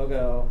 They'll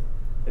go,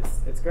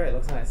 it's great. It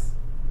looks nice.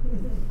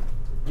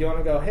 You want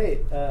to go,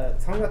 hey,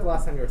 tell me about the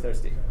last time you were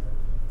thirsty.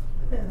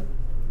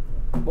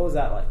 What was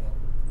that like?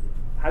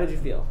 How did you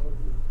feel?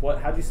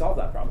 How did you solve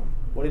that problem?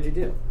 What did you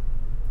do?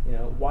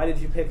 Why did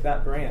you pick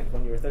that brand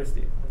when you were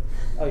thirsty?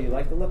 Oh, you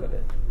like the look of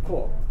it.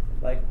 Cool.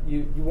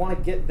 You want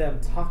to get them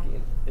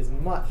talking as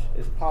much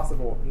as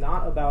possible,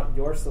 not about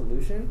your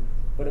solution,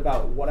 but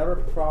about whatever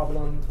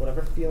problem,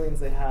 whatever feelings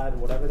they had,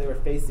 whatever they were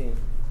facing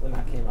when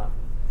that came up.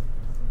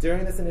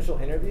 During this initial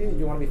interview,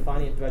 you want to be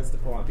finding threads to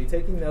pull on. Be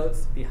taking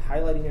notes, be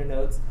highlighting your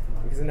notes,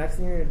 because the next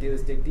thing you're going to do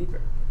is dig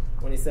deeper.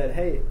 When he said,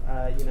 hey,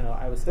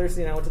 I was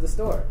thirsty and I went to the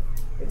store.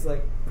 It's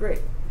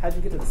great. How'd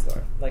you get to the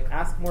store?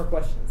 Ask more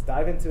questions.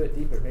 Dive into it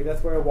deeper. Maybe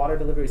that's where a water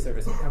delivery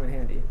service would come in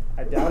handy.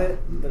 I doubt it,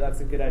 but that's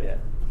a good idea.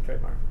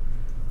 Trademark.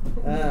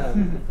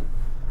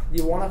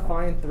 You want to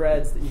find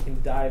threads that you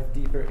can dive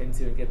deeper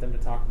into and get them to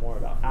talk more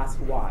about. Ask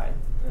why.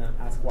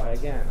 Ask why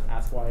again.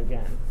 Ask why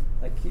again.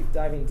 Keep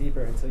diving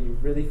deeper until you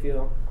really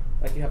feel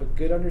like you have a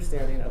good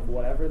understanding of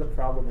whatever the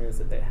problem is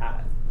that they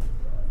had.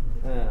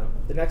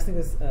 The next thing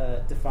is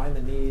define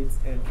the needs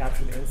and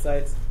capture the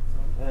insights.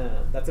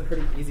 That's a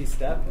pretty easy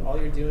step. All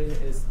you're doing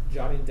is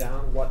jotting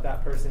down what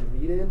that person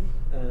needed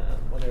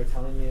when they were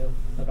telling you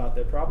about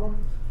their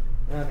problem,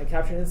 and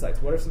capturing insights.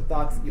 What are some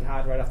thoughts that you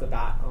had right off the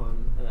bat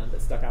on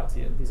that stuck out to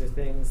you? These are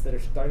things that are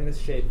starting to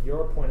shape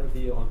your point of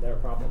view on their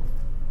problem.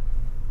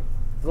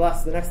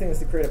 The next thing is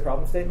to create a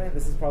problem statement.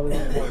 This is probably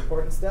one of the more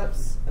important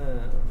steps.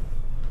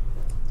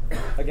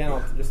 Again,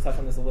 I'll just touch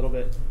on this a little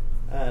bit.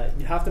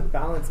 You have to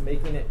balance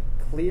making it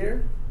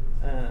clear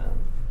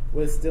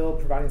with still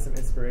providing some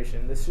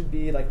inspiration. This should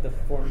be the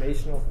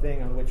formational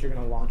thing on which you're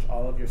going to launch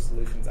all of your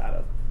solutions out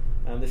of.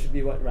 This should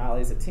be what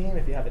rallies a team,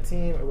 if you have a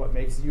team, or what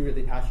makes you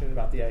really passionate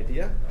about the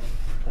idea.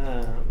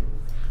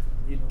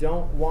 You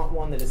don't want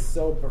one that is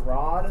so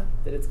broad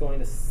that it's going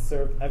to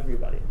serve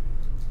everybody.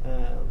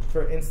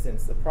 For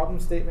instance, the problem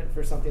statement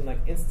for something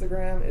like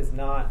Instagram is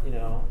not,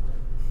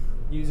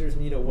 users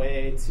need a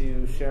way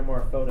to share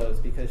more photos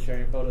because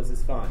sharing photos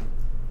is fun.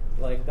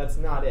 That's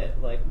not it.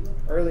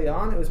 Early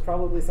on, it was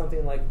probably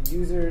something like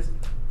users,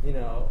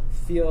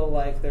 feel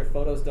like their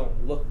photos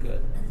don't look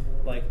good.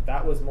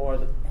 That was more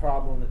the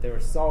problem that they were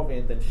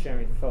solving than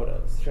sharing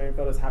photos. Sharing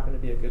photos happened to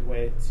be a good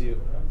way to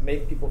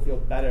make people feel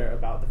better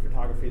about the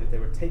photography that they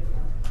were taking.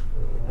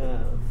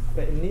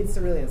 But it needs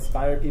to really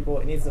inspire people.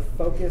 It needs to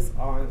focus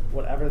on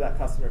whatever that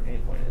customer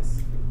pain point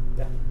is.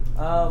 Yeah.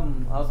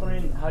 I was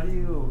wondering, how do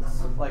you,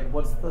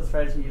 what's the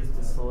strategy used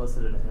to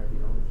solicit an interview?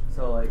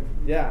 So,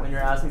 when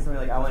you're asking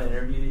somebody, I want to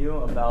interview you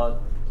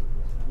about,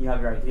 you have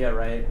your idea,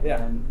 right?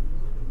 Yeah. And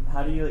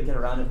how do you get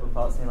around it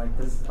without saying,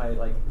 this is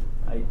my,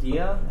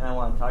 idea, and I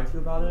want to talk to you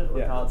about it,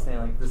 without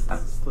saying, this is the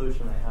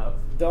solution I have?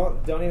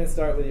 Don't even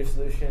start with your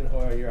solution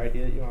or your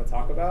idea that you want to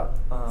talk about.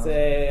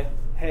 Say,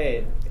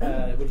 hey,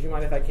 would you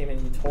mind if I came in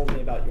and you told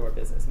me about your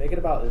business? Make it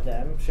about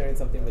them sharing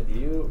something with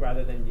you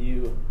rather than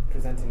you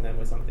presenting them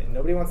with something.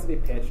 Nobody wants to be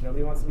pitched.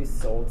 Nobody wants to be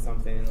sold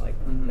something.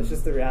 It's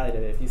just the reality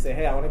of it. If you say,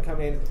 hey, I want to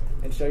come in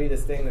and show you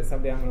this thing that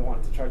someday I'm going to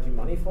want to charge you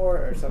money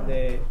for, or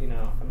someday, I'm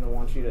going to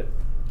want you to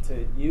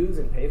use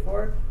and pay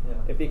for,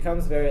 it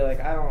becomes very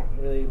I don't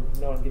really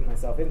know what I'm getting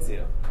myself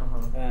into.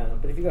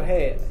 But if you go,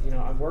 hey,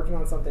 I'm working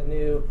on something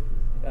new,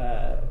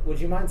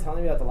 would you mind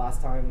telling me about the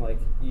last time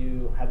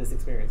you had this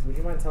experience? Would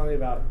you mind telling me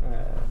about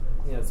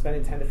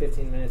spending 10 to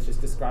 15 minutes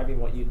just describing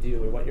what you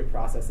do or what your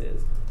process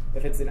is?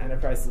 If it's an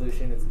enterprise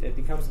solution, it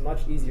becomes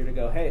much easier to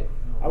go, hey,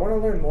 I want to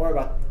learn more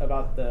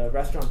about the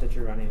restaurant that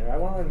you're running, or I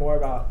want to learn more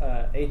about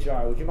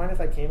HR. Would you mind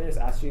if I came in and just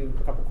asked you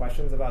a couple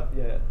questions about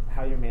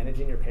how you're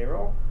managing your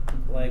payroll?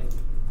 Like,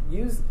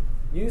 use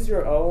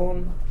your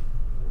own,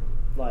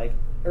 like,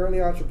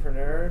 early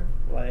entrepreneur,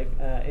 like,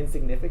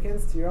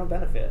 insignificance to your own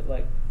benefit.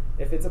 Like,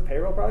 if it's a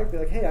payroll product, be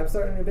like, hey, I'm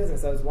starting a new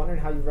business. I was wondering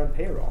how you run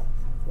payroll.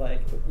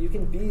 Like, you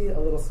can be a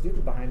little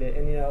stupid behind it,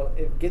 and,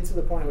 it gets to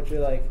the point which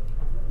you're like,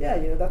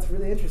 yeah, that's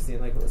really interesting.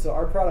 Like, so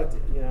our product,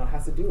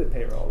 has to do with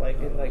payroll. Like,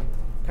 and, like,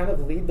 kind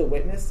of lead the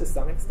witness to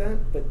some extent,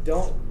 but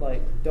don't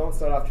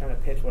start off trying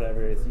to pitch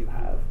whatever it is you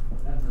have.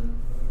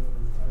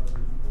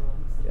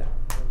 Yeah.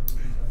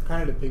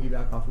 Kind of to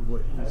piggyback off of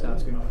what he's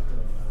asking,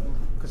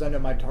 because I know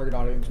my target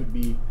audience would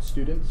be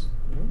students,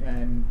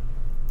 and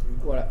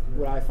what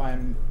I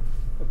find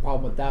a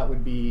problem with that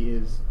would be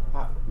is,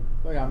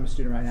 I'm a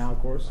student right now, of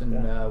course, and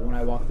when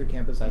I walk through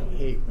campus, I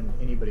hate when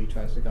anybody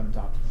tries to come and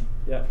talk to me.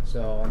 Yeah.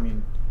 So, I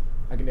mean,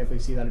 I can definitely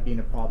see that being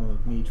a problem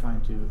of me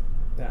trying to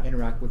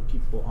interact with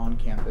people on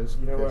campus.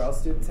 You know where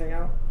else students hang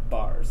out?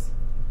 Bars.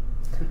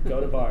 Go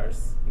to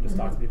bars and just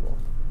talk to people.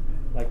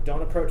 Like,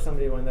 don't approach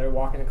somebody when they're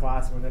walking to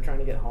class, when they're trying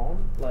to get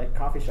home. Like,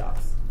 coffee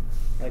shops,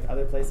 like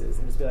other places,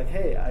 and just be like,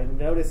 hey, I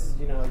noticed,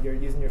 you're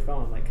using your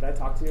phone. Like, could I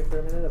talk to you for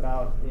a minute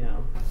about,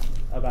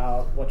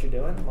 about what you're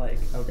doing? Like,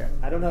 okay.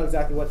 I don't know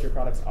exactly what your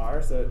products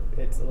are, so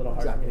it's a little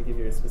hard for me to give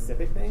you a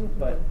specific thing,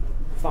 but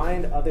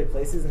find other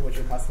places in which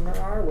your customer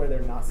are where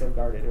they're not so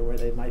guarded, or where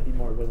they might be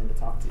more willing to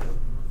talk to you.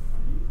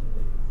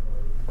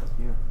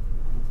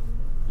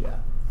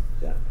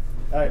 Yeah.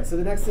 All right, so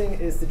the next thing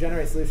is to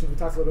generate solutions. We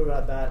talked a little bit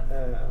about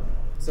that.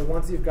 So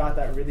once you've got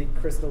that really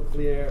crystal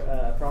clear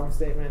problem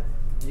statement,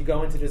 you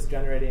go into just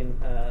generating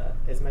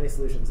as many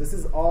solutions. This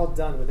is all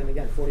done within,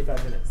 again,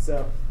 45 minutes.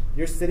 So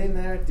you're sitting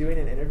there doing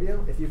an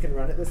interview. If you can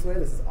run it this way,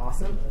 this is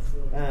awesome.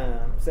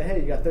 Say,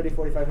 hey, you got 30,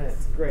 45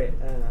 minutes. Great.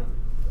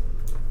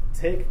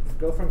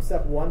 Go from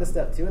step 1 to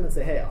step 2, and then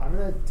say, hey, I'm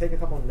going to take a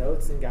couple of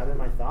notes and gather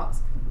my thoughts.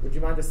 Would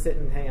you mind just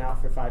sitting and hanging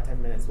out for 5-10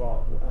 minutes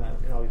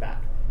and I'll be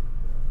back.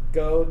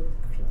 Go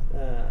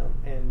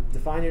and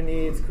define your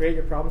needs, create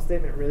your problem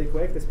statement really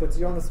quick. This puts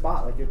you on the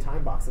spot, like your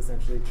time box,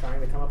 essentially,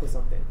 trying to come up with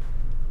something.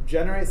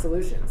 Generate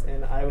solutions.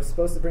 And I was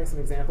supposed to bring some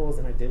examples,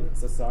 and I didn't,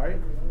 so sorry.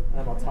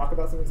 I'll talk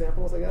about some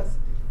examples, I guess.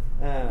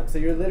 So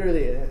you're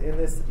literally, in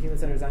this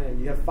human-centered design,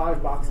 you have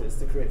 5 boxes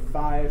to create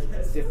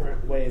 5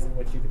 different ways in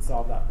which you could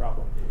solve that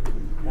problem.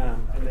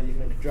 And then you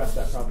can address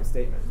that problem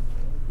statement.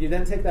 You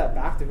then take that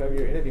back to whoever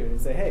you're interviewing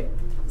and say, hey,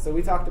 so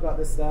we talked about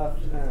this stuff.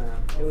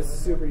 It was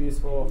super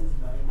useful.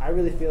 I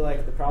really feel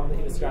like the problem that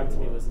you described to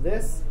me was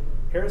this.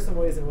 Here are some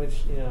ways in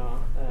which,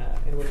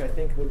 in which I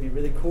think would be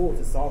really cool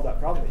to solve that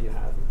problem that you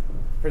have.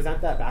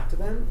 Present that back to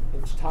them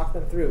and talk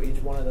them through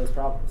each one of those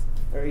problems,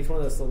 or each one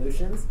of those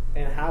solutions,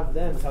 and have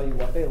them tell you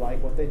what they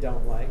like, what they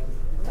don't like.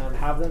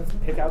 Have them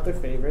pick out their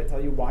favorite,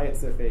 tell you why it's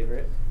their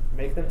favorite,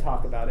 make them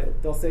talk about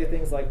it. They'll say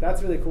things like,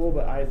 that's really cool,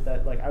 but I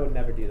would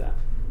never do that.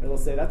 Or they'll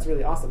say, that's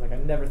really awesome, like I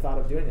never thought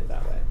of doing it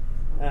that way.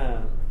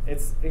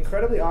 It's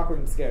incredibly awkward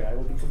and scary, I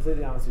will be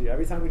completely honest with you.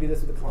 Every time we do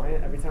this with a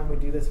client, every time we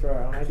do this for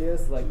our own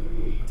ideas, like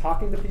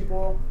talking to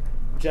people,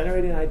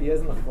 generating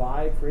ideas on the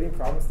fly, creating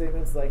problem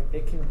statements, like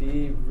it can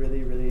be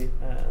really, really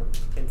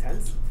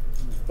intense.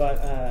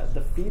 But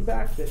the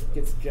feedback that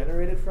gets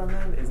generated from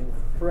them is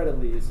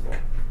incredibly useful.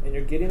 And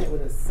you're getting it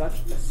within such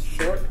a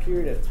short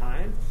period of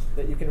time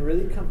that you can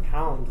really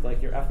compound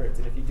like your efforts.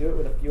 And if you do it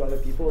with a few other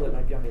people that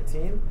might be on your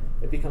team,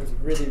 it becomes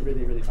really,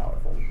 really, really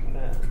powerful.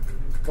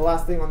 The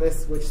last thing on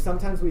this, which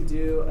sometimes we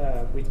do,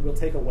 we'll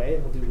take away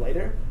and we'll do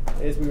later,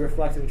 is we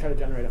reflect and we try to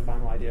generate a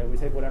final idea. We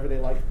take whatever they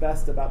liked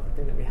best about the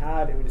thing that we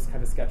had, and we just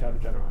kind of sketch out a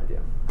general idea.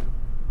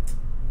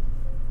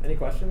 Any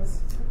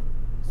questions?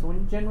 So when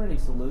you're generating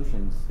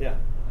solutions, yeah,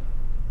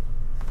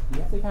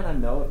 you have to kind of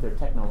know if they're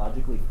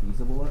technologically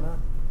feasible or not?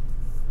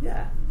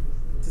 Yeah.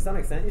 To some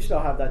extent, you should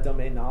all have that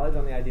domain knowledge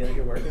on the idea that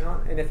you're working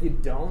on. And if you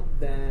don't,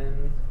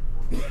 then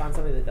find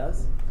somebody that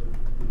does.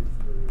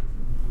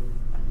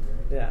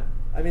 Yeah.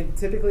 I mean,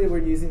 typically we're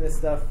using this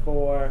stuff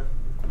for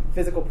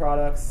physical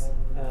products,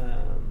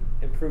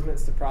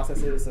 improvements to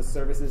processes, so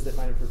services that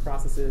might improve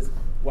processes,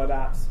 web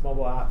apps,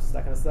 mobile apps,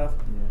 that kind of stuff.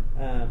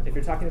 Yeah. If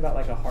you're talking about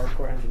like a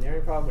hardcore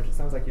engineering problem, which it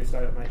sounds like your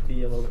startup might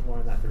be a little bit more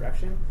in that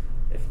direction,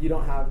 if you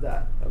don't have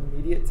that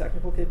immediate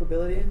technical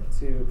capability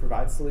to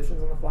provide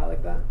solutions on the fly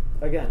like that,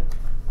 again,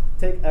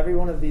 take every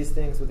one of these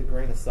things with a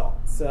grain of salt.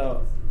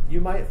 So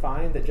you might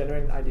find that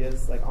generating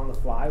ideas like on the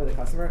fly with a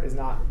customer is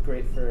not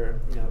great for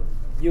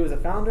you as a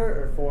founder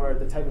or for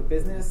the type of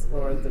business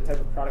or the type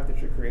of product that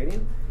you're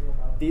creating.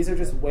 These are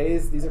just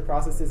ways, these are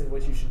processes in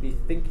which you should be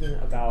thinking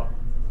about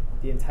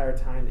the entire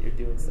time that you're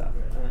doing stuff.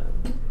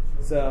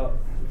 So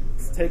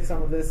take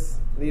some of this,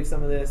 leave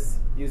some of this,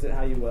 use it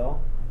how you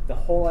will. The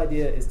whole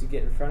idea is to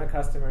get in front of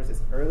customers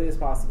as early as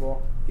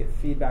possible, get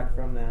feedback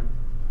from them,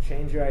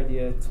 change your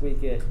idea,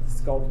 tweak it,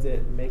 sculpt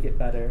it, make it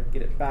better,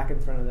 get it back in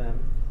front of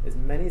them as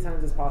many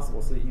times as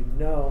possible so that you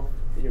know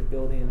that you're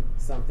building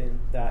something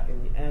that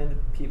in the end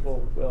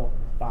people will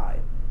buy.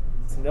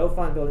 It's no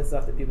fun building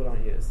stuff that people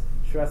don't use.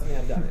 Trust me,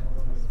 I've done it.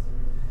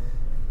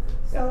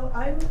 So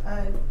I'm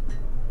an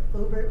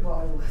Uber, well,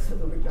 I was an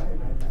Uber driver,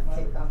 I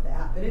take off the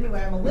app. But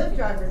anyway, I'm a Lyft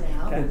driver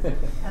now,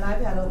 and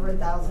I've had over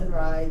 1,000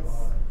 rides,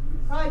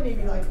 probably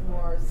maybe like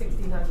more,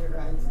 1,600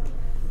 rides.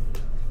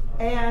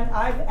 And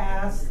I've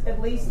asked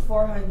at least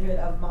 400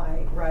 of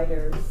my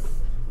riders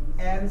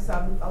and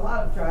a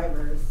lot of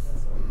drivers,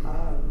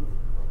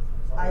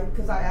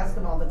 because I ask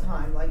them all the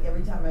time, like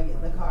every time I get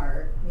in the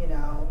car, we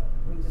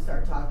just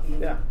start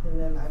talking, and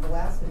then I will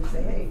ask them,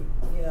 say, hey,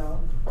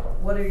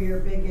 what are your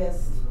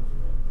biggest,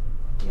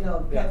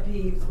 pet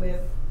peeves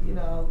with,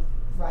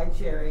 ride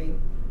sharing,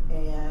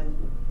 and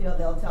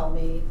they'll tell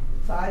me.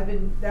 So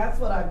that's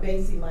what I'm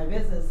basing my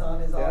business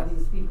on, is all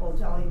these people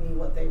telling me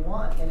what they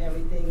want and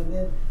everything, and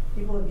then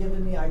people have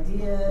given me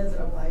ideas,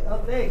 and I'm like,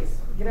 oh, thanks,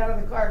 get out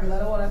of the car because I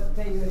don't want to have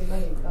to pay you any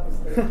money,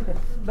 obviously.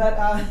 But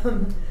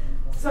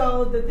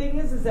so the thing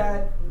is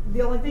that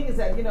the only thing is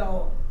that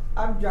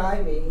I'm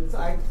driving, so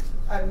I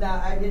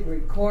didn't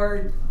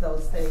record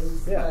those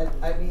things, but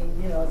I mean,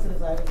 as soon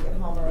as I get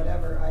home or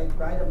whatever, I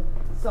write them.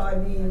 So I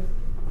mean,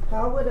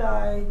 how would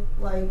I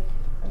what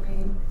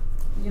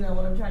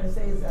I'm trying to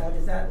say is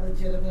that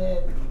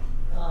legitimate?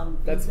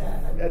 That's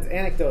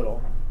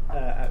anecdotal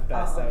at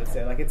best. I would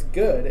say, like, it's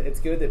good. It's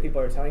good that people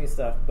are telling you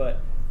stuff,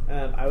 but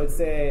I would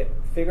say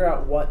figure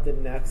out what the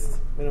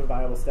next minimum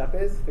viable step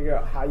is. Figure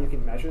out how you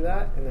can measure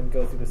that, and then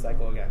go through the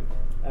cycle again.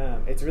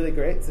 It's really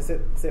great to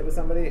sit with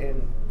somebody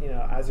and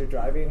as you're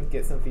driving,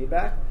 get some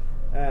feedback.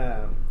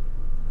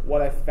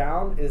 What I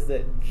found is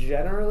that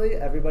generally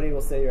everybody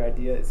will say your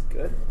idea is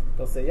good.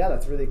 They'll say, yeah,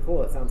 that's really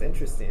cool. It sounds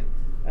interesting.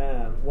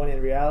 When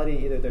in reality,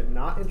 either they're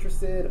not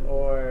interested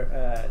or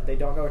they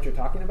don't know what you're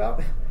talking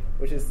about,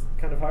 which is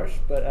kind of harsh.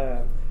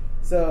 But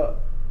so,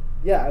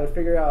 yeah, I would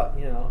figure out,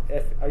 your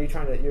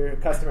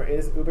customer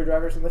is Uber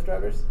drivers and Lyft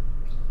drivers?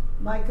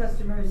 My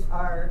customers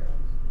are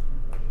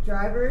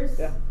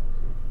drivers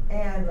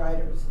and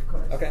riders, of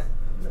course. Okay.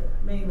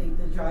 Mainly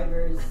the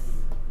drivers.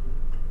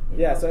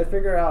 Yeah, so I'd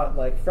figure out,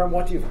 like, from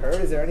what you've heard,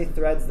 is there any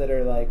threads that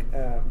are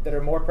that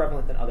are more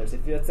prevalent than others?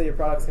 If let's say your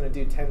product's going to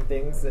do 10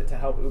 things to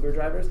help Uber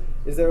drivers,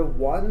 is there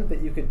one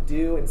that you could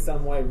do in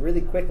some way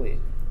really quickly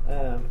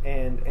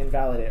and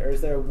validate, or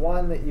is there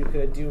one that you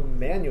could do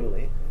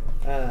manually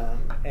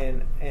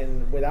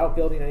and without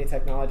building any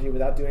technology,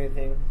 without doing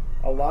anything?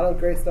 A lot of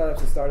great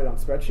startups have started on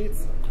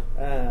spreadsheets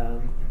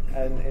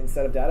and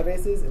instead of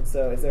databases, and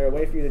so is there a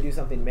way for you to do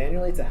something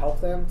manually to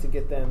help them, to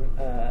get them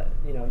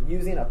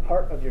using a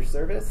part of your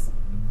service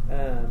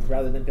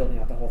rather than building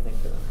out the whole thing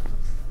for them?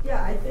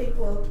 Yeah, I think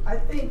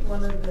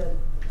one of the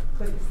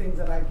quickest things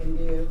that I can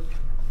do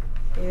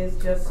is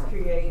just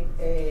create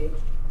a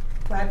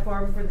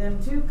platform for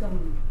them to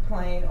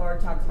complain or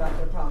talk about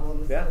their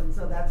problems. Yeah. And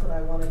so that's what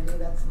I want to do.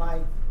 That's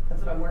what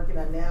I'm working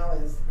on now,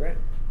 is great.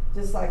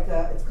 Just like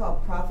it's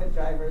called Profit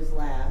Drivers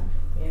Lab.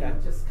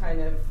 Just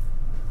kind of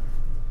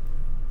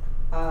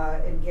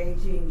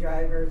engaging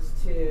drivers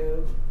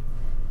to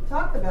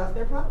talk about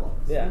their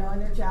problems,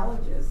 and their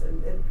challenges,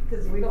 and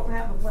because we don't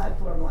have a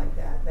platform like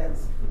that.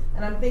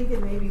 And I'm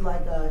thinking maybe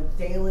like a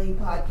daily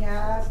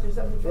podcast or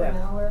something for an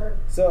hour.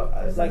 So,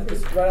 like,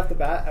 just right off the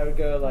bat, I would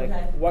go like,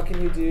 what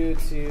can you do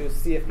to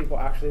see if people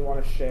actually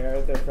want to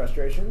share their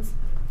frustrations?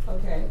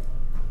 Okay.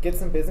 Get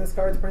some business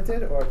cards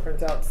printed, or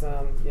print out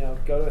some,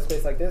 go to a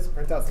space like this,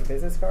 print out some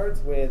business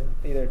cards with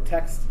either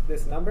text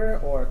this number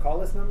or call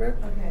this number,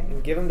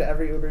 and give them to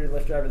every Uber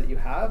Lyft driver that you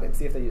have, and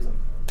see if they use them.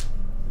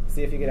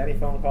 See if you get any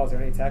phone calls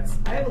or any texts.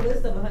 I have a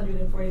list of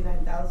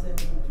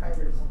 149,000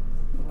 drivers.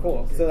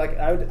 Cool. So, like,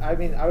 I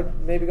would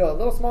maybe go a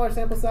little smaller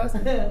sample size,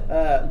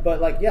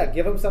 but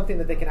give them something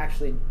that they can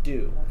actually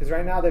do. Because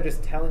right now they're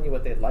just telling you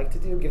what they'd like to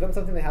do. Give them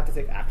something they have to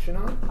take action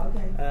on.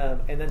 Okay.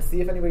 And then see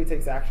if anybody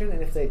takes action.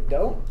 And if they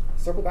don't,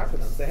 circle back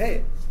with them. Say,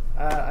 hey,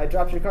 I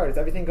dropped your card. Is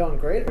everything going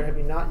great, or have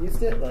you not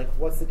used it? Like,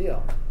 what's the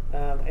deal?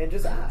 And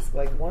just ask.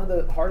 Like, one of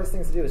the hardest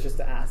things to do is just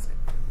to ask,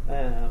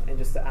 and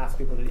just to ask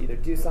people to either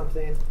do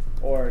something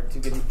or to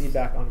give you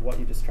feedback on what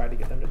you just tried to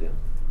get them to do.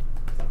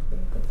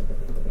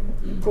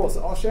 Cool,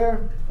 so I'll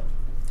share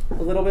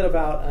a little bit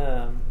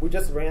about, we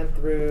just ran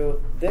through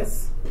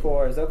this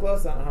for Zocalo.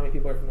 I don't know how many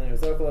people are familiar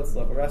with Zocalo. It's a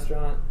local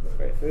restaurant,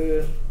 great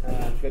food,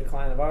 good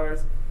client of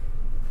ours.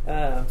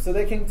 So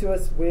they came to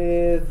us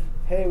with,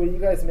 hey, will you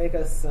guys make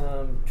us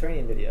some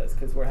training videos?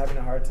 Because we're having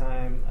a hard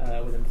time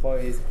with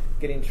employees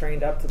getting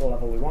trained up to the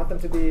level we want them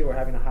to be. We're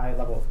having a high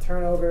level of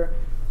turnover.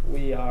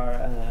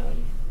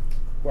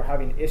 We're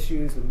having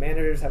issues with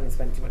managers having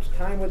spent too much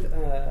time with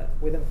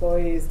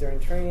employees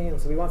during training,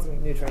 so we want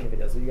some new training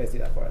videos. Will you guys do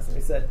that for us? And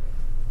we said,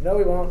 no,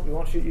 we won't. We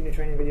won't shoot you new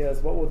training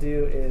videos. What we'll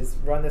do is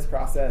run this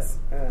process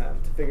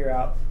to figure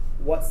out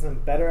what's some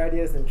better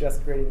ideas than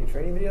just creating new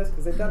training videos,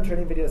 because they've done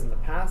training videos in the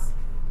past.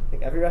 I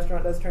think every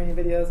restaurant does training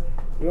videos.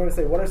 We want to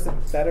say, what are some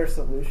better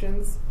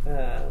solutions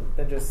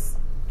than just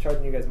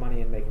charging you guys money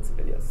and making some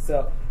videos?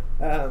 So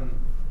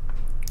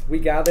we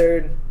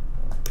gathered.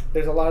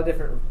 There's a lot of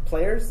different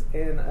players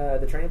in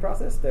the training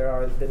process. There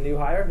are the new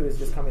hire who is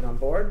just coming on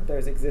board.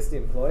 There's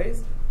existing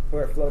employees who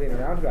are floating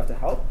around who have to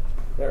help.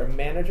 There are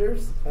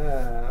managers.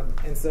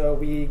 And so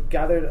we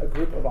gathered a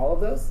group of all of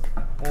those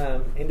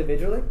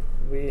individually.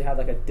 We had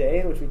like a day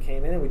in which we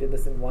came in and we did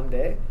this in one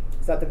day.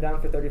 Sat them down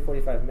for 30,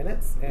 45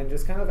 minutes and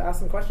just kind of asked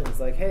them questions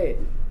like, hey,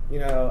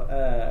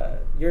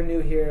 you're new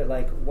here,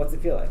 like, what's it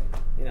feel like?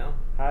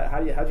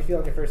 How'd you feel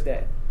on your first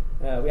day?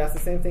 We asked the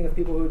same thing of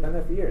people who had been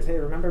there for years. Hey,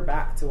 remember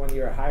back to when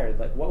you were hired,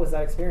 like, what was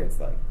that experience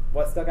like?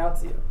 What stuck out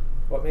to you?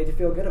 What made you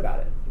feel good about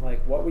it?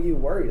 Like, what were you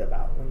worried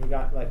about when you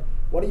got, like,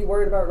 what are you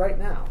worried about right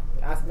now?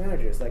 Ask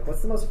managers, like,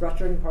 what's the most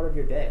frustrating part of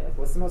your day? Like,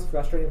 what's the most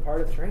frustrating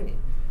part of training?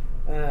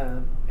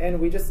 And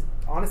we just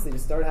honestly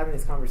just started having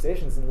these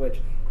conversations in which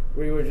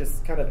we were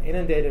just kind of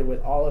inundated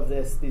with all of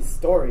these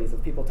stories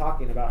of people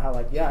talking about how,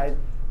 like, yeah,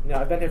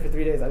 I've been here for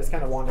 3 days. I just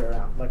kind of wander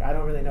around. Like, I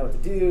don't really know what to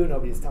do.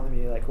 Nobody's telling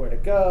me, like, where to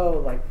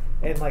go. Like,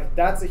 and, like,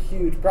 that's a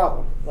huge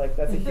problem. Like,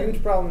 that's a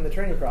huge problem in the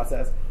training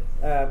process.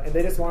 And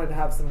they just wanted to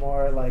have some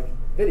more, like,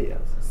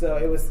 videos. So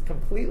it was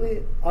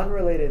completely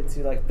unrelated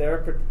to, like,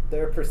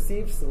 their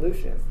perceived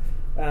solution.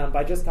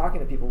 By just talking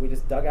to people, we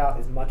just dug out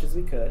as much as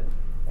we could.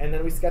 And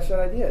then we sketched out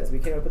ideas. We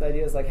came up with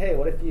ideas like, hey,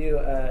 what if you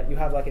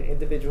have, like, an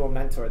individual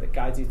mentor that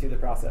guides you through the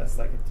process?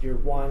 Like, if you're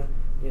one,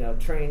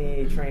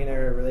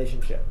 trainer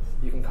relationship.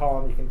 You can call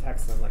them, you can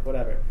text them, like,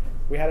 whatever.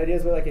 We had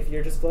ideas where, like, if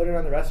you're just floating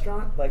around the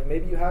restaurant, like,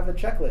 maybe you have a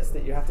checklist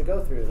that you have to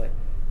go through. Like,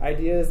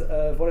 ideas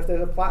of what if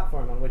there's a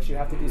platform on which you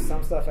have to do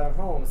some stuff at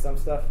home, some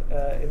stuff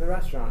in the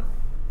restaurant.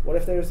 What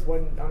if there's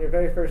on your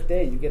very first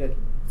day you get a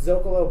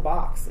Zocalo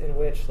box in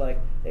which, like,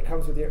 it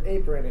comes with your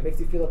apron, it makes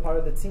you feel a part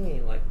of the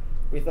team. Like,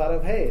 we thought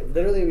of, hey,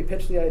 literally we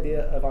pitched the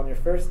idea of on your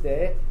first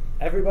day,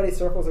 everybody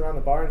circles around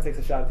the bar and takes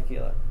a shot of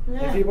tequila.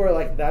 Yeah. And people are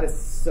like, that is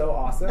so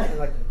awesome. And,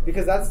 like,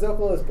 because that's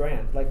Zocalo's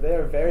brand. Like, they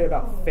are very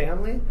about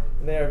family,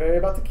 and they are very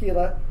about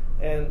tequila.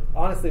 And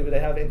honestly, they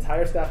have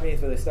entire staff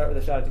meetings where they start with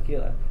a shot of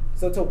tequila.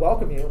 So to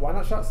welcome you, why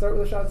not start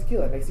with a shot of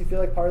tequila? It makes you feel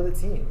like part of the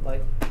team.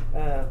 Like,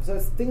 so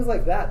it's things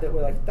like that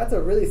we're like, that's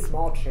a really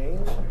small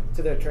change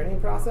to their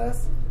training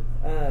process.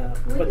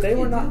 But they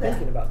were not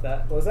thinking about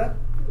that. What was that?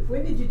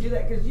 When did you do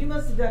that? Because you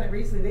must have done it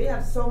recently. They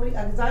have so many,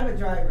 because I'm a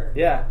driver.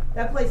 Yeah.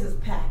 That place is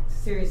packed,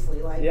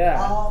 seriously, like,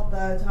 all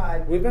the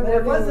time.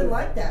 It wasn't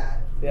like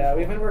that. Yeah,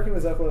 we've been working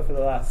with Zocalo for the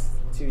last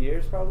 2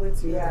 years, probably,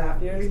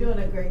 2.5 years. You're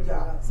doing a great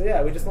job. So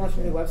yeah, we just launched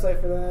a new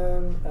website for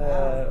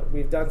them.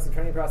 We've done some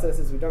training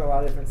processes. We've done a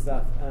lot of different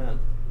stuff.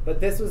 But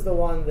this was the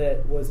one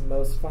that was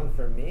most fun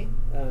for me,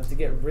 to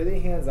get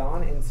really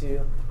hands-on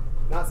into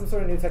not some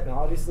sort of new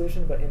technology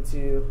solution, but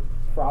into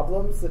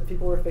problems that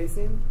people were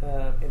facing,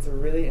 and to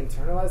really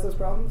internalize those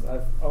problems.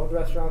 I've owned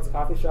restaurants,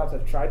 coffee shops.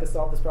 I've tried to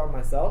solve this problem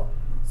myself.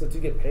 So to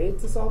get paid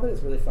to solve it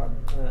is really fun.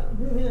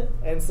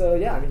 And so,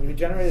 yeah, I mean, we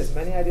generated as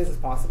many ideas as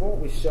possible.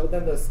 We showed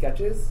them those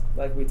sketches.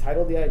 Like, we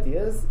titled the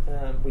ideas.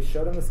 We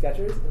showed them the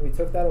sketches, and we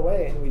took that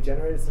away, and we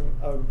generated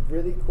a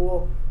really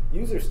cool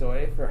user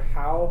story for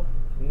how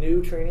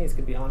new trainees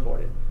could be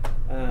onboarded.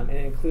 And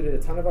it included a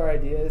ton of our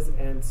ideas,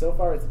 and so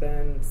far it's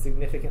been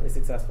significantly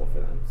successful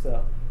for them.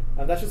 So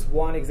that's just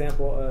one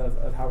example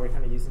of how we're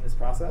kind of using this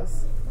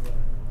process.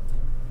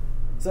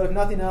 So if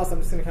nothing else, I'm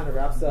just going to kind of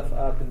wrap stuff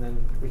up, and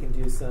then we can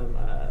do some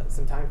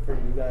time for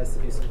you guys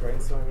to do some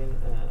brainstorming,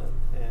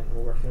 and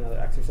we'll work through another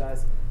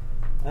exercise.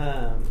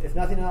 If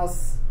nothing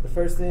else, the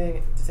first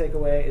thing to take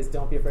away is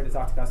don't be afraid to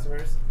talk to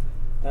customers.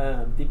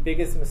 The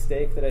biggest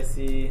mistake that I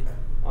see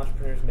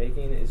entrepreneurs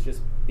making is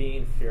just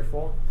being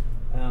fearful.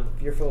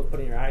 Fearful of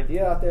putting your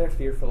idea out there,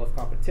 fearful of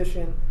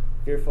competition,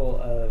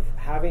 fearful of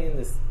having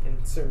this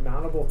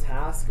insurmountable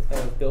task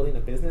of building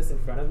a business in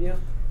front of you.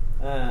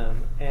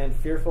 And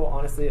fearful,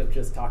 honestly, of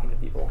just talking to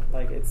people.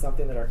 Like, it's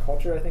something that our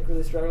culture, I think,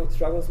 really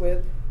struggles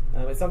with.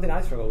 It's something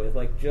I struggle with.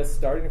 Like, just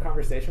starting a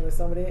conversation with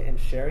somebody and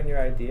sharing your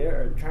idea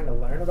or trying to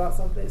learn about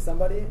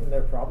somebody and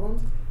their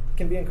problems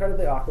can be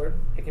incredibly awkward.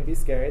 It can be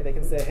scary. They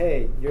can say,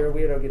 hey, you're a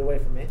weirdo, get away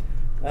from me.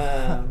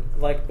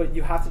 But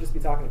you have to just be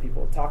talking to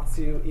people. Talk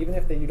to, even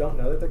if you don't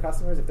know that they're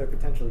customers, if they're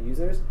potential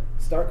users,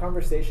 start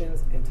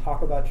conversations and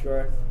talk about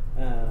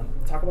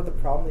the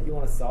problem that you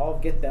want to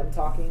solve. Get them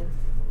talking.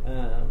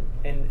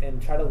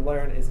 And try to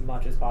learn as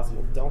much as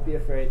possible. Don't be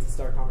afraid to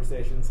start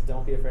conversations.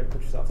 Don't be afraid to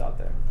put yourselves out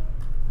there.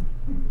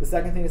 The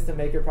second thing is to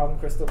make your problem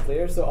crystal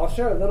clear. So I'll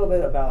share a little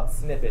bit about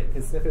Snippet,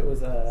 because Snippet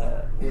was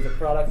a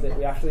product that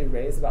we actually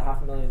raised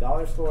about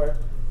 $500,000 for.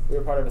 We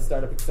were part of a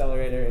startup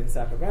accelerator in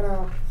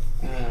Sacramento.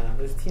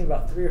 There's a team of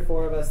about 3 or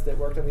 4 of us that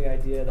worked on the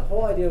idea. The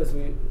whole idea was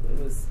it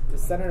was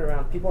centered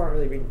around people aren't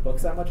really reading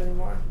books that much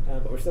anymore,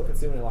 but we're still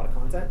consuming a lot of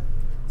content.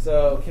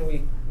 So can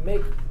we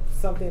make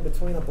something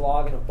between a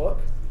blog and a book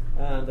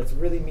that's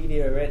really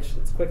media rich,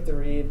 that's quick to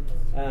read,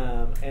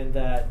 and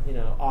that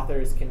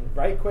authors can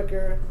write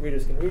quicker,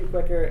 readers can read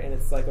quicker, and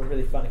it's like a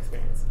really fun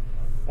experience.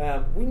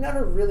 We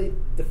never really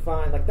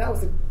defined, like, that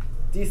was a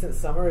decent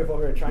summary of what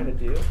we were trying to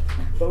do,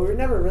 but we were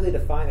never really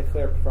defined a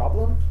clear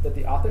problem that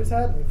the authors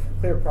had and a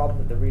clear problem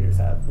that the readers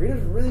had.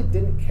 Readers really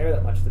didn't care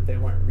that much that they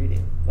weren't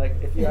reading. Like,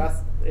 if you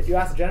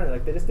ask generally,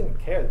 like, they just didn't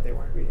care that they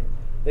weren't reading.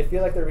 They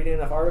feel like they're reading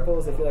enough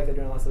articles, they feel like they're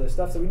doing lots of other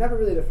stuff, so we never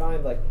really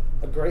defined, like,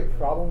 a great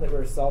problem that we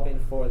were solving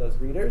for those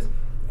readers.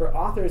 For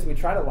authors, we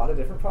tried a lot of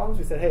different problems.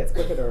 We said, hey, it's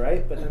quicker to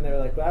write, but then they were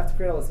like, but I have to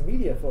create all this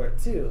media for it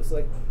too. So,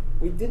 like,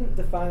 we didn't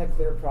define a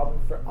clear problem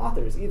for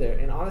authors either.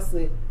 And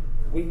honestly,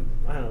 we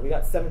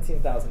got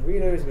 17,000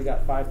 readers, we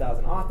got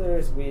 5,000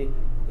 authors, we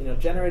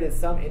generated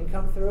some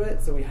income through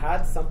it, so we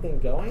had something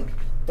going,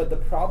 but the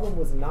problem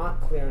was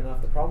not clear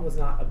enough, the problem was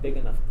not a big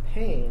enough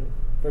pain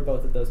for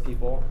both of those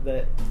people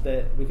that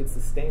we could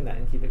sustain that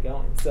and keep it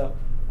going. So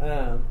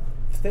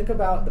think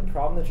about the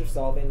problem that you're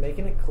solving,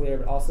 making it clear,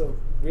 but also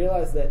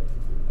realize that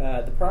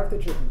the product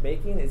that you're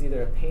making is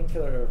either a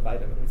painkiller or a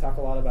vitamin. We talk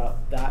a lot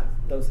about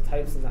those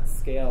types and that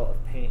scale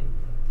of pain.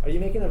 Are you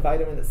making a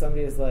vitamin that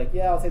somebody is like,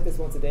 yeah, I'll take this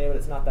once a day, but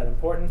it's not that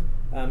important.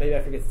 Maybe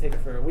I forget to take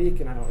it for a week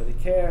and I don't really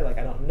care. Like,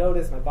 I don't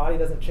notice, my body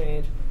doesn't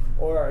change.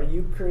 Or are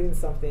you creating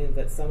something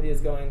that somebody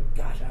is going,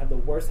 gosh, I have the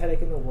worst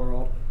headache in the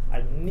world.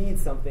 I need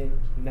something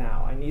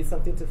now. I need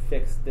something to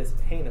fix this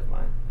pain of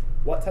mine.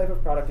 What type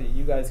of product are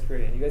you guys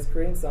creating? Are you guys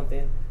creating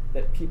something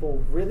that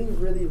people really,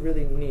 really,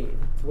 really need,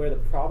 to where the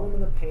problem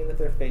and the pain that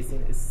they're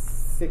facing is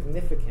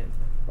significant?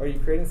 Or are you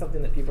creating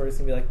something that people are just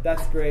going to be like,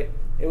 that's great,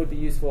 it would be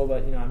useful,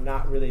 but I'm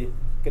not really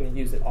going to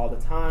use it all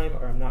the time,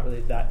 or I'm not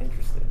really that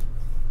interested.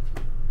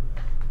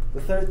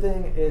 The third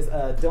thing is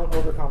don't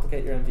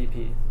overcomplicate your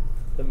MVP.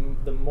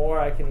 The more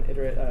I can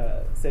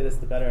say this,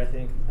 the better, I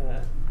think.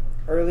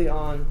 Early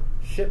on,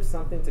 ship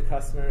something to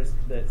customers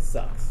that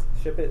sucks.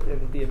 Ship it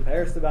and be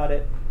embarrassed about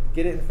it,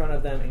 get it in front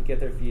of them and get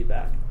their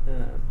feedback.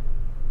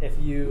 If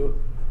you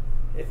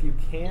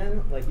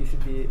can, you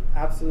should be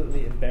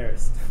absolutely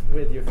embarrassed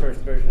with your first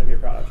version of your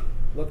product.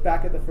 Look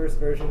back at the first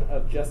version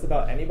of just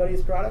about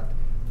anybody's product.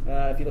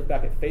 If you look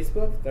back at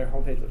Facebook, their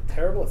homepage looked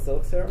terrible. It still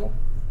looks terrible.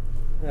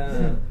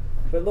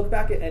 But look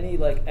back at any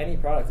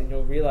product, and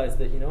you'll realize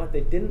that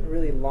they didn't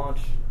really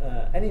launch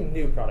any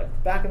new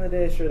product. Back in the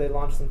day, sure, they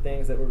launched some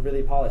things that were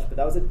really polished, but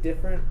that was a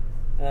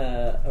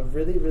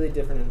really, really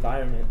different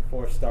environment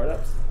for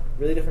startups.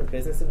 Really different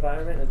business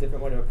environment and a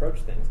different way to approach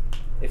things.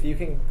 If you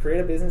can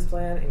create a business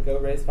plan and go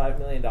raise $5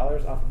 million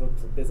off of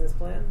a business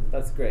plan,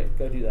 that's great.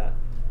 Go do that.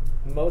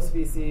 Most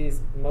VCs,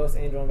 most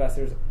angel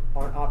investors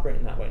aren't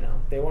operating that way now.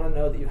 They want to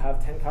know that you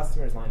have 10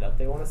 customers lined up.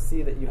 They want to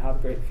see that you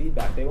have great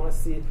feedback. They want to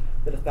see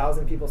that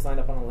 1,000 people signed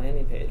up on a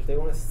landing page. They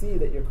want to see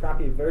that your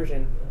crappy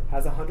version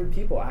has 100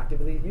 people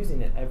actively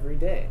using it every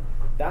day.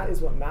 That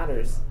is what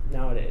matters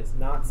nowadays,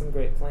 not some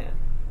great plan.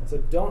 So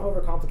don't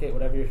overcomplicate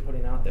whatever you're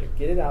putting out there.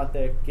 Get it out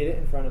there, get it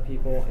in front of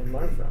people, and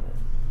learn from it.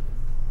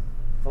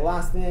 The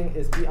last thing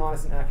is be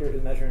honest and accurate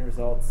with measuring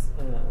results.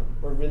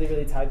 We're really,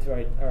 really tied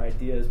to our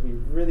ideas. We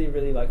really,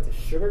 really like to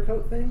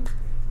sugarcoat things.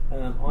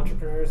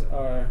 Entrepreneurs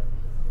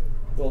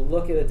will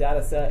look at a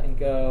data set and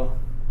go,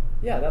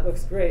 yeah, that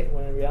looks great,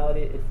 when in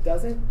reality it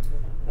doesn't.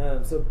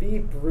 So be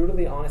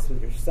brutally honest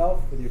with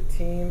yourself, with your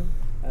team,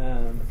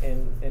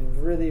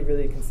 and really,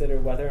 really consider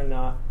whether or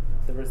not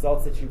the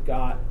results that you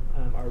got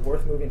are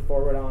worth moving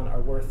forward on,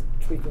 are worth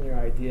tweaking your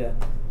idea,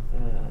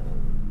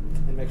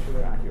 and make sure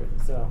they're accurate.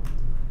 So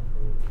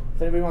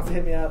if anybody wants to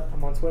hit me up,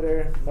 I'm on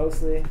Twitter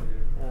mostly.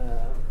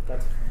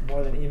 That's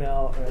more than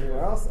email or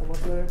anywhere else. I'm on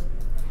Twitter.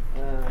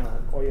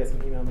 Or you guys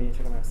can email me,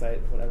 check out my website,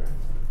 whatever.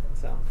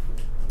 So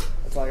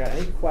that's all I got.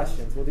 Any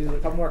questions? We'll do a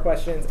couple more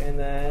questions, and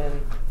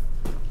then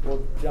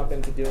we'll jump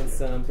into doing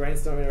some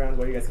brainstorming around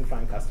where you guys can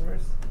find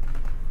customers.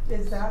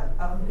 Is that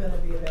going to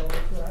be available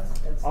to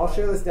us? I'll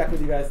share this deck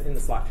with you guys in the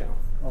Slack channel.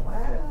 Oh, wow.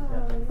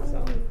 Yeah.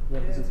 So,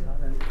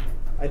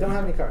 I don't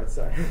have any cards,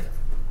 sorry.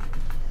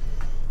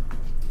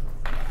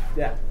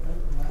 Yeah.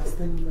 Last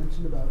thing you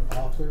mentioned about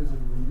authors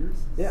and readers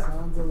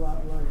sounds a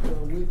lot like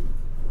Wiki.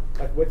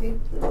 Like Wiki?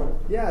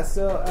 Yeah,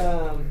 so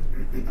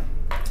I'm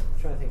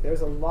trying to think.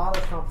 There's a lot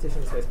of competition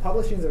in the space.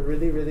 Publishing is a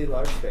really, really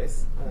large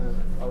space.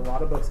 A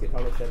lot of books get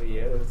published every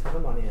year. There's a ton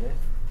of money in it.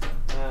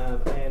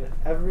 And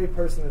every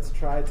person that's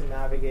tried to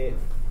navigate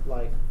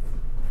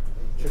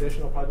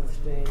traditional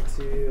publishing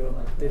to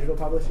digital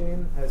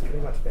publishing has pretty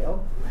much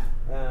failed,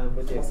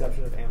 with the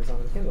exception of Amazon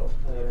and Kindle,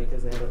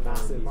 because they have a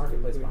massive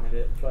marketplace behind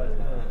it. But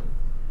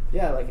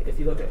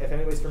if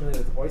anybody's familiar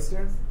with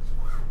Oyster,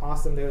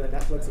 awesome. They're the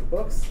Netflix of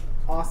books.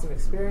 Awesome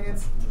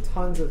experience.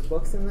 Tons of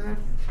books in there.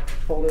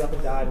 Folded up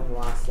and died in the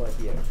last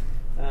year.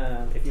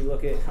 If you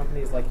look at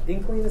companies like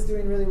Inkling is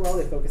doing really well.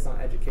 They focus on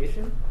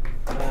education.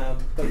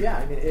 But yeah,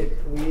 I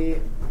mean,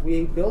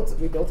 we built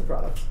a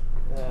product.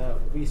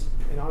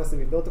 Honestly,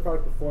 we built the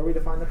product before we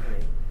defined the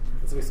pain.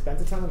 And so we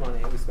spent a ton of money,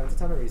 we spent a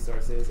ton of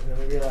resources, and then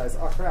we realized,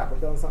 oh crap, we're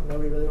building something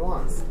nobody really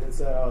wants. And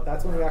so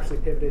that's when we actually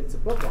pivoted to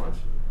book launch,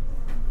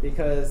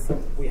 because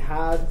we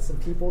had some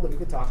people that we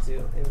could talk to,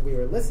 and we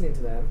were listening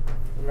to them.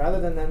 And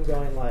rather than them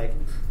going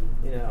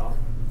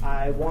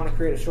I want to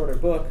create a shorter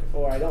book,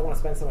 or I don't want to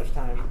spend so much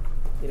time,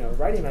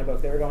 writing my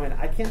book, they were going,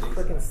 I can't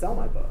frickin' sell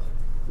my book.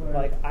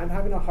 Right. I'm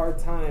having a hard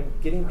time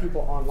getting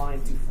people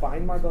online to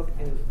find my book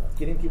and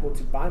getting people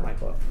to buy my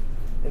book.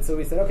 And so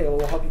we said, okay, well,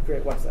 we'll help you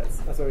create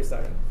websites. That's where we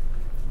started.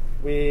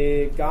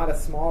 We got a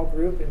small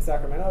group in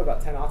Sacramento,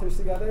 about 10 authors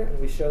together,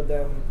 and we showed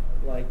them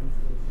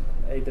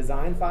a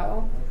design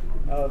file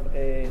of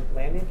a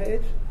landing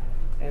page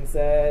and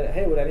said,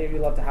 hey, would any of you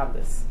love to have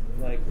this?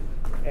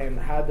 And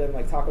had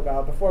them talk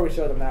about, before we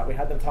showed them that, we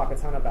had them talk a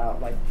ton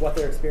about what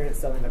their experience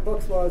selling their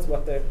books was,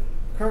 what their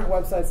current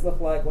websites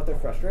look like, what their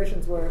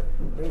frustrations were.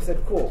 And we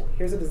said, cool,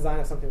 here's a design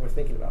of something we're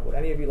thinking about. Would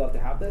any of you love to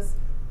have this?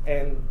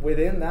 And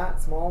within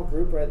that small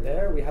group right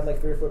there, we had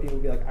like 3 or 4 people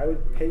be like, I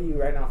would pay you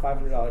right now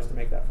 $500 to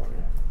make that for me.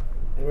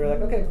 And we were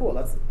like, okay, cool.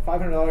 That's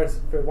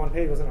 $500 for one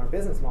page wasn't our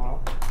business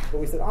model. But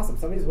we said, awesome,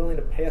 somebody's willing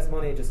to pay us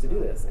money just to do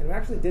this. And we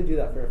actually did do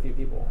that for a few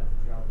people,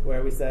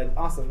 where we said,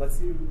 awesome,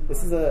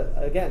 this is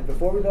again,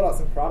 before we build out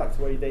some products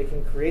where they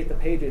can create the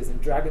pages and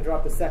drag and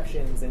drop the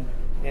sections and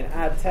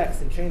add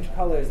text and change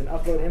colors and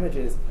upload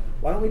images,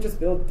 why don't we just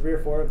build 3 or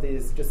 4 of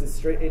these just as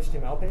straight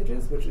HTML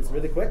pages, which is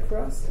really quick for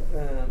us,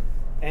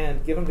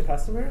 and give them to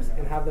customers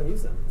and have them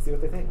use them, see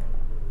what they think.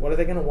 What are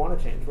they going to want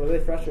to change? What are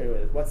they frustrated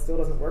with? What still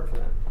doesn't work for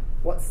them?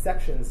 What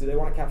sections? Do they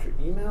want to capture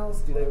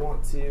emails? Do they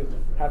want to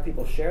have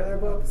people share their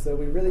book? So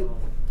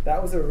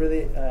that was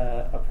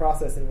a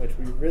process in which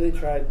we really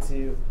tried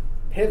to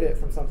pivot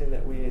from something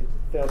that we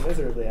failed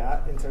miserably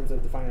at in terms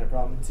of defining a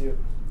problem to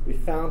we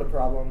found a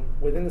problem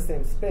within the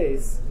same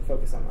space and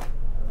focus on that.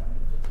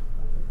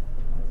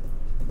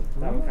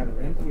 That was kind of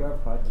an NPR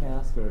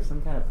podcast or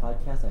some kind of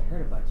podcast. I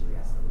heard about you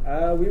guys.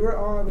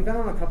 We got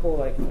on a couple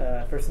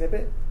for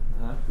Snippet.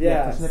 Uh-huh.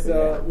 Yeah, for Snippet,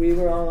 so yeah. we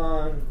were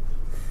on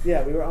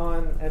NPR. We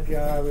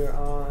were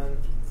on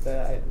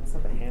it's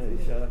not the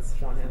Hannity show. That's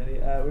Sean Hannity.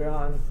 We were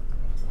on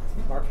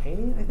Mark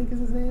Haney, I think is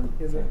his name.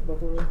 He's a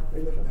local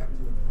radio show. Back to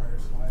the prior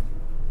slide.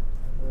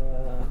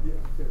 Yeah,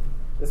 good.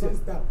 This one?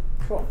 Yes, that one.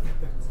 Cool.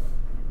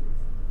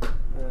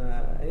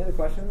 Any other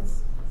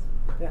questions?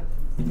 Yeah.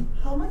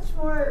 How much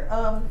more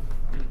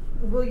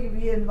will you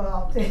be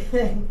involved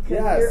in?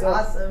 Yeah, you're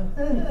awesome.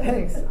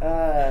 Thanks.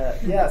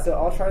 So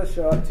I'll try to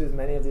show up to as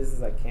many of these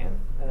as I can.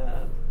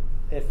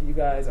 If you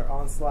guys are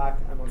on Slack,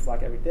 I'm on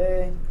Slack every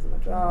day because of my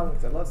job,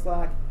 because I love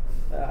Slack.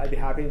 I'd be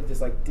happy to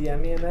just like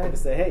DM me in there and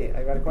just say, hey,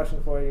 I got a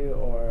question for you,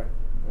 or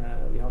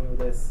will you help me with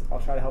this? I'll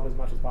try to help as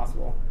much as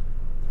possible.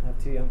 I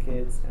have 2 young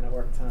kids and I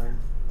work a ton,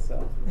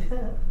 so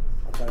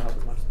I'll try to help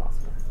as much as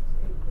possible.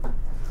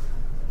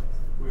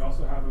 We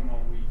also have them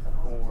on week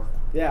 4.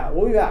 Yeah,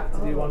 we'll be back to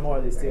do one more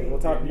of these too. We'll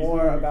talk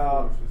more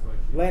about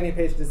landing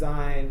page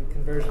design,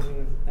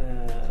 conversion,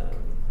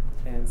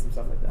 and some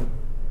stuff like that.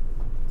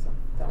 So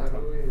that one's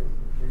fun.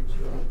 Reach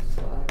you on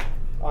Slack?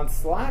 On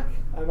Slack,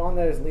 I'm on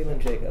there as Leyland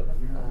Jacob.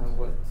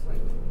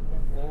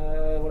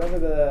 Whatever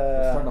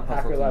the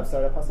Hacker Lab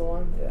Startup Hustle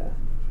one.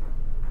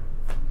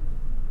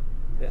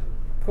 Yeah.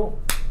 Cool.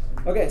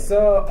 Okay,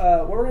 so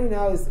what we're going to do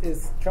now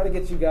is try to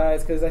get you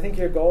guys, because I think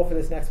your goal for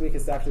this next week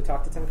is to actually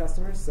talk to 10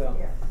 customers. So,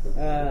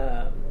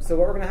 so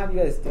what we're going to have you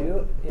guys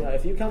do,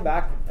 if you come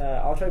back,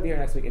 I'll try to be here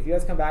next week. If you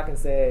guys come back and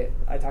say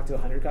I talked to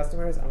 100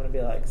 customers, I'm going to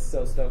be like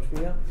so stoked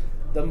for you.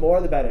 The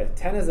more, the better.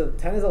 10 is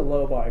a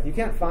low bar. If you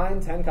can't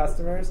find 10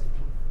 customers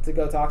to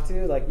go talk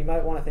to, like you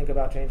might want to think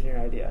about changing your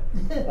idea.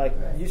 Like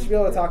you should be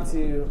able to talk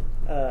to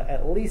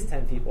at least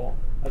 10 people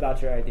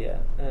about your idea.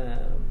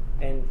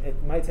 And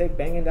it might take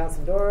banging down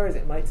some doors.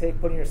 It might take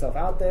putting yourself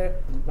out there.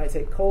 It might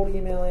take cold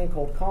emailing,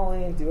 cold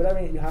calling. Do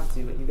whatever you have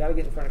to, but you got to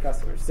get in front of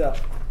customers. So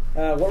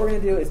what we're going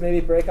to do is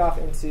maybe break off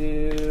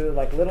into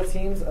like little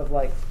teams of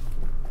like,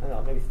 I don't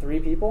know, maybe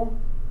 3 people.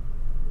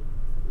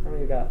 How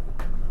many you got?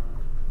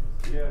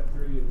 Yeah,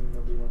 3, and then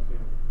there'll be 1 team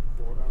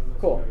of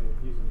 4. Cool.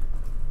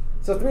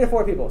 So 3 to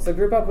 4 people. So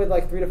group up with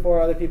like 3 to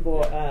 4 other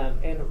people.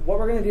 And what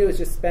we're going to do is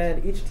just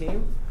spend each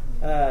team,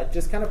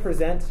 just kind of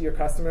present your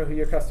customer, who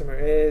your customer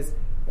is,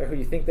 or who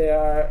you think they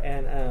are,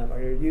 and or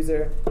your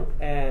user,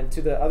 and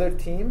to the other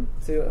team,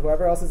 to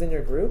whoever else is in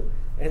your group.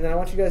 And then I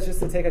want you guys just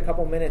to take a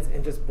couple minutes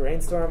and just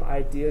brainstorm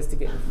ideas to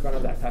get in front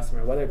of that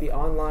customer, whether it be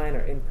online or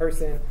in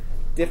person,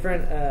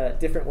 different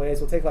ways.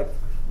 We'll take like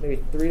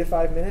maybe 3 to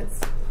 5 minutes.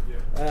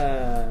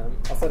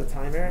 I'll set a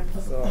timer,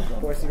 so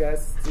I'll force you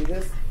guys to do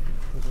this.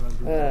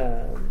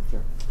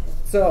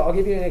 So I'll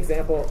give you an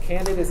example.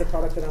 Candid is a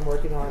product that I'm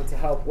working on to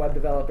help web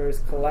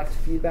developers collect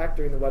feedback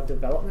during the web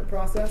development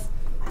process.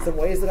 Some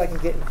ways that I can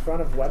get in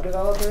front of web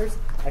developers.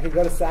 I could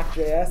go to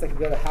SAC.js, I could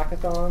go to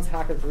hackathons,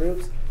 hacker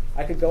groups,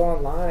 I could go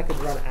online, I could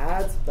run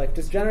ads, like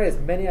just generate as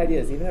many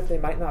ideas, even if they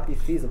might not be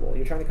feasible.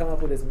 You're trying to come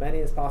up with as many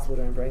as possible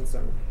during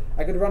brainstorming.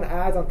 I could run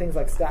ads on things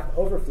like Stack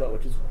Overflow,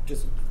 which is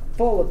just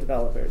full of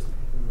developers.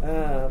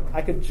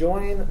 I could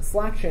join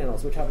Slack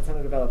channels, which have a ton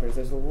of developers.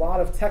 There's a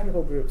lot of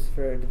technical groups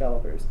for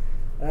developers.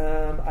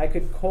 I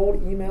could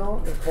cold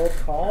email and cold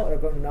call or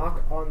go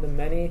knock on the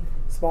many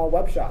small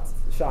web shops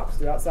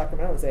throughout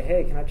Sacramento and say,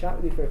 hey, can I chat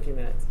with you for a few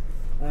minutes?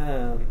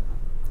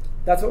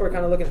 That's what we're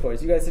kind of looking for,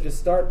 is you guys to just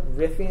start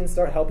riffing,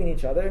 start helping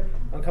each other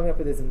on coming up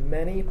with as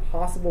many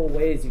possible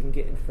ways you can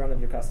get in front of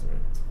your customer.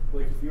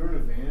 Like if you were in a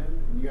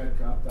van and you got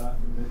dropped off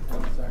in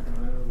Midtown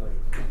Sacramento,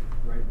 like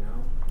right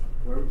now,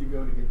 where would you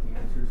go to get the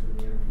answers for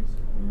the interviews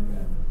that you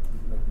had?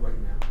 Like right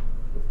now?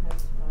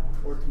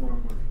 Or tomorrow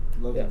morning?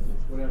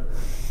 Whatever.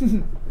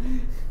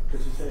 But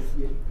you say,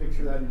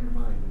 picture that in your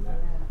mind, and that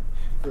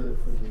for the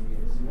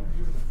meetings.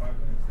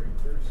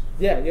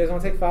 Yeah, you guys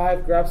want to take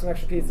 5, grab some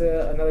extra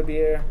pizza, another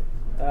beer.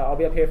 I'll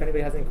be up here if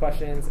anybody has any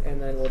questions, and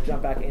then we'll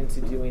jump back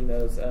into doing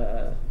those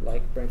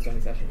like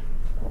brainstorming sessions.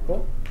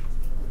 Cool?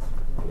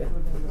 Yeah.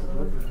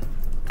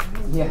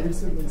 Yeah.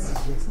 Recently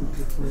suggested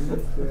to friends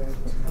that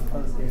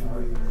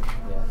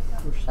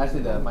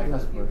Actually, my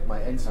customers,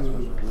 my end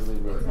customers are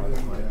really hard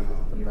to find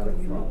with the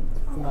medical problem.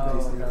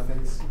 Phone-based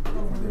interface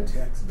for their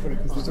text.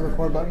 Is this the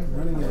record button?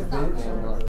 Running an event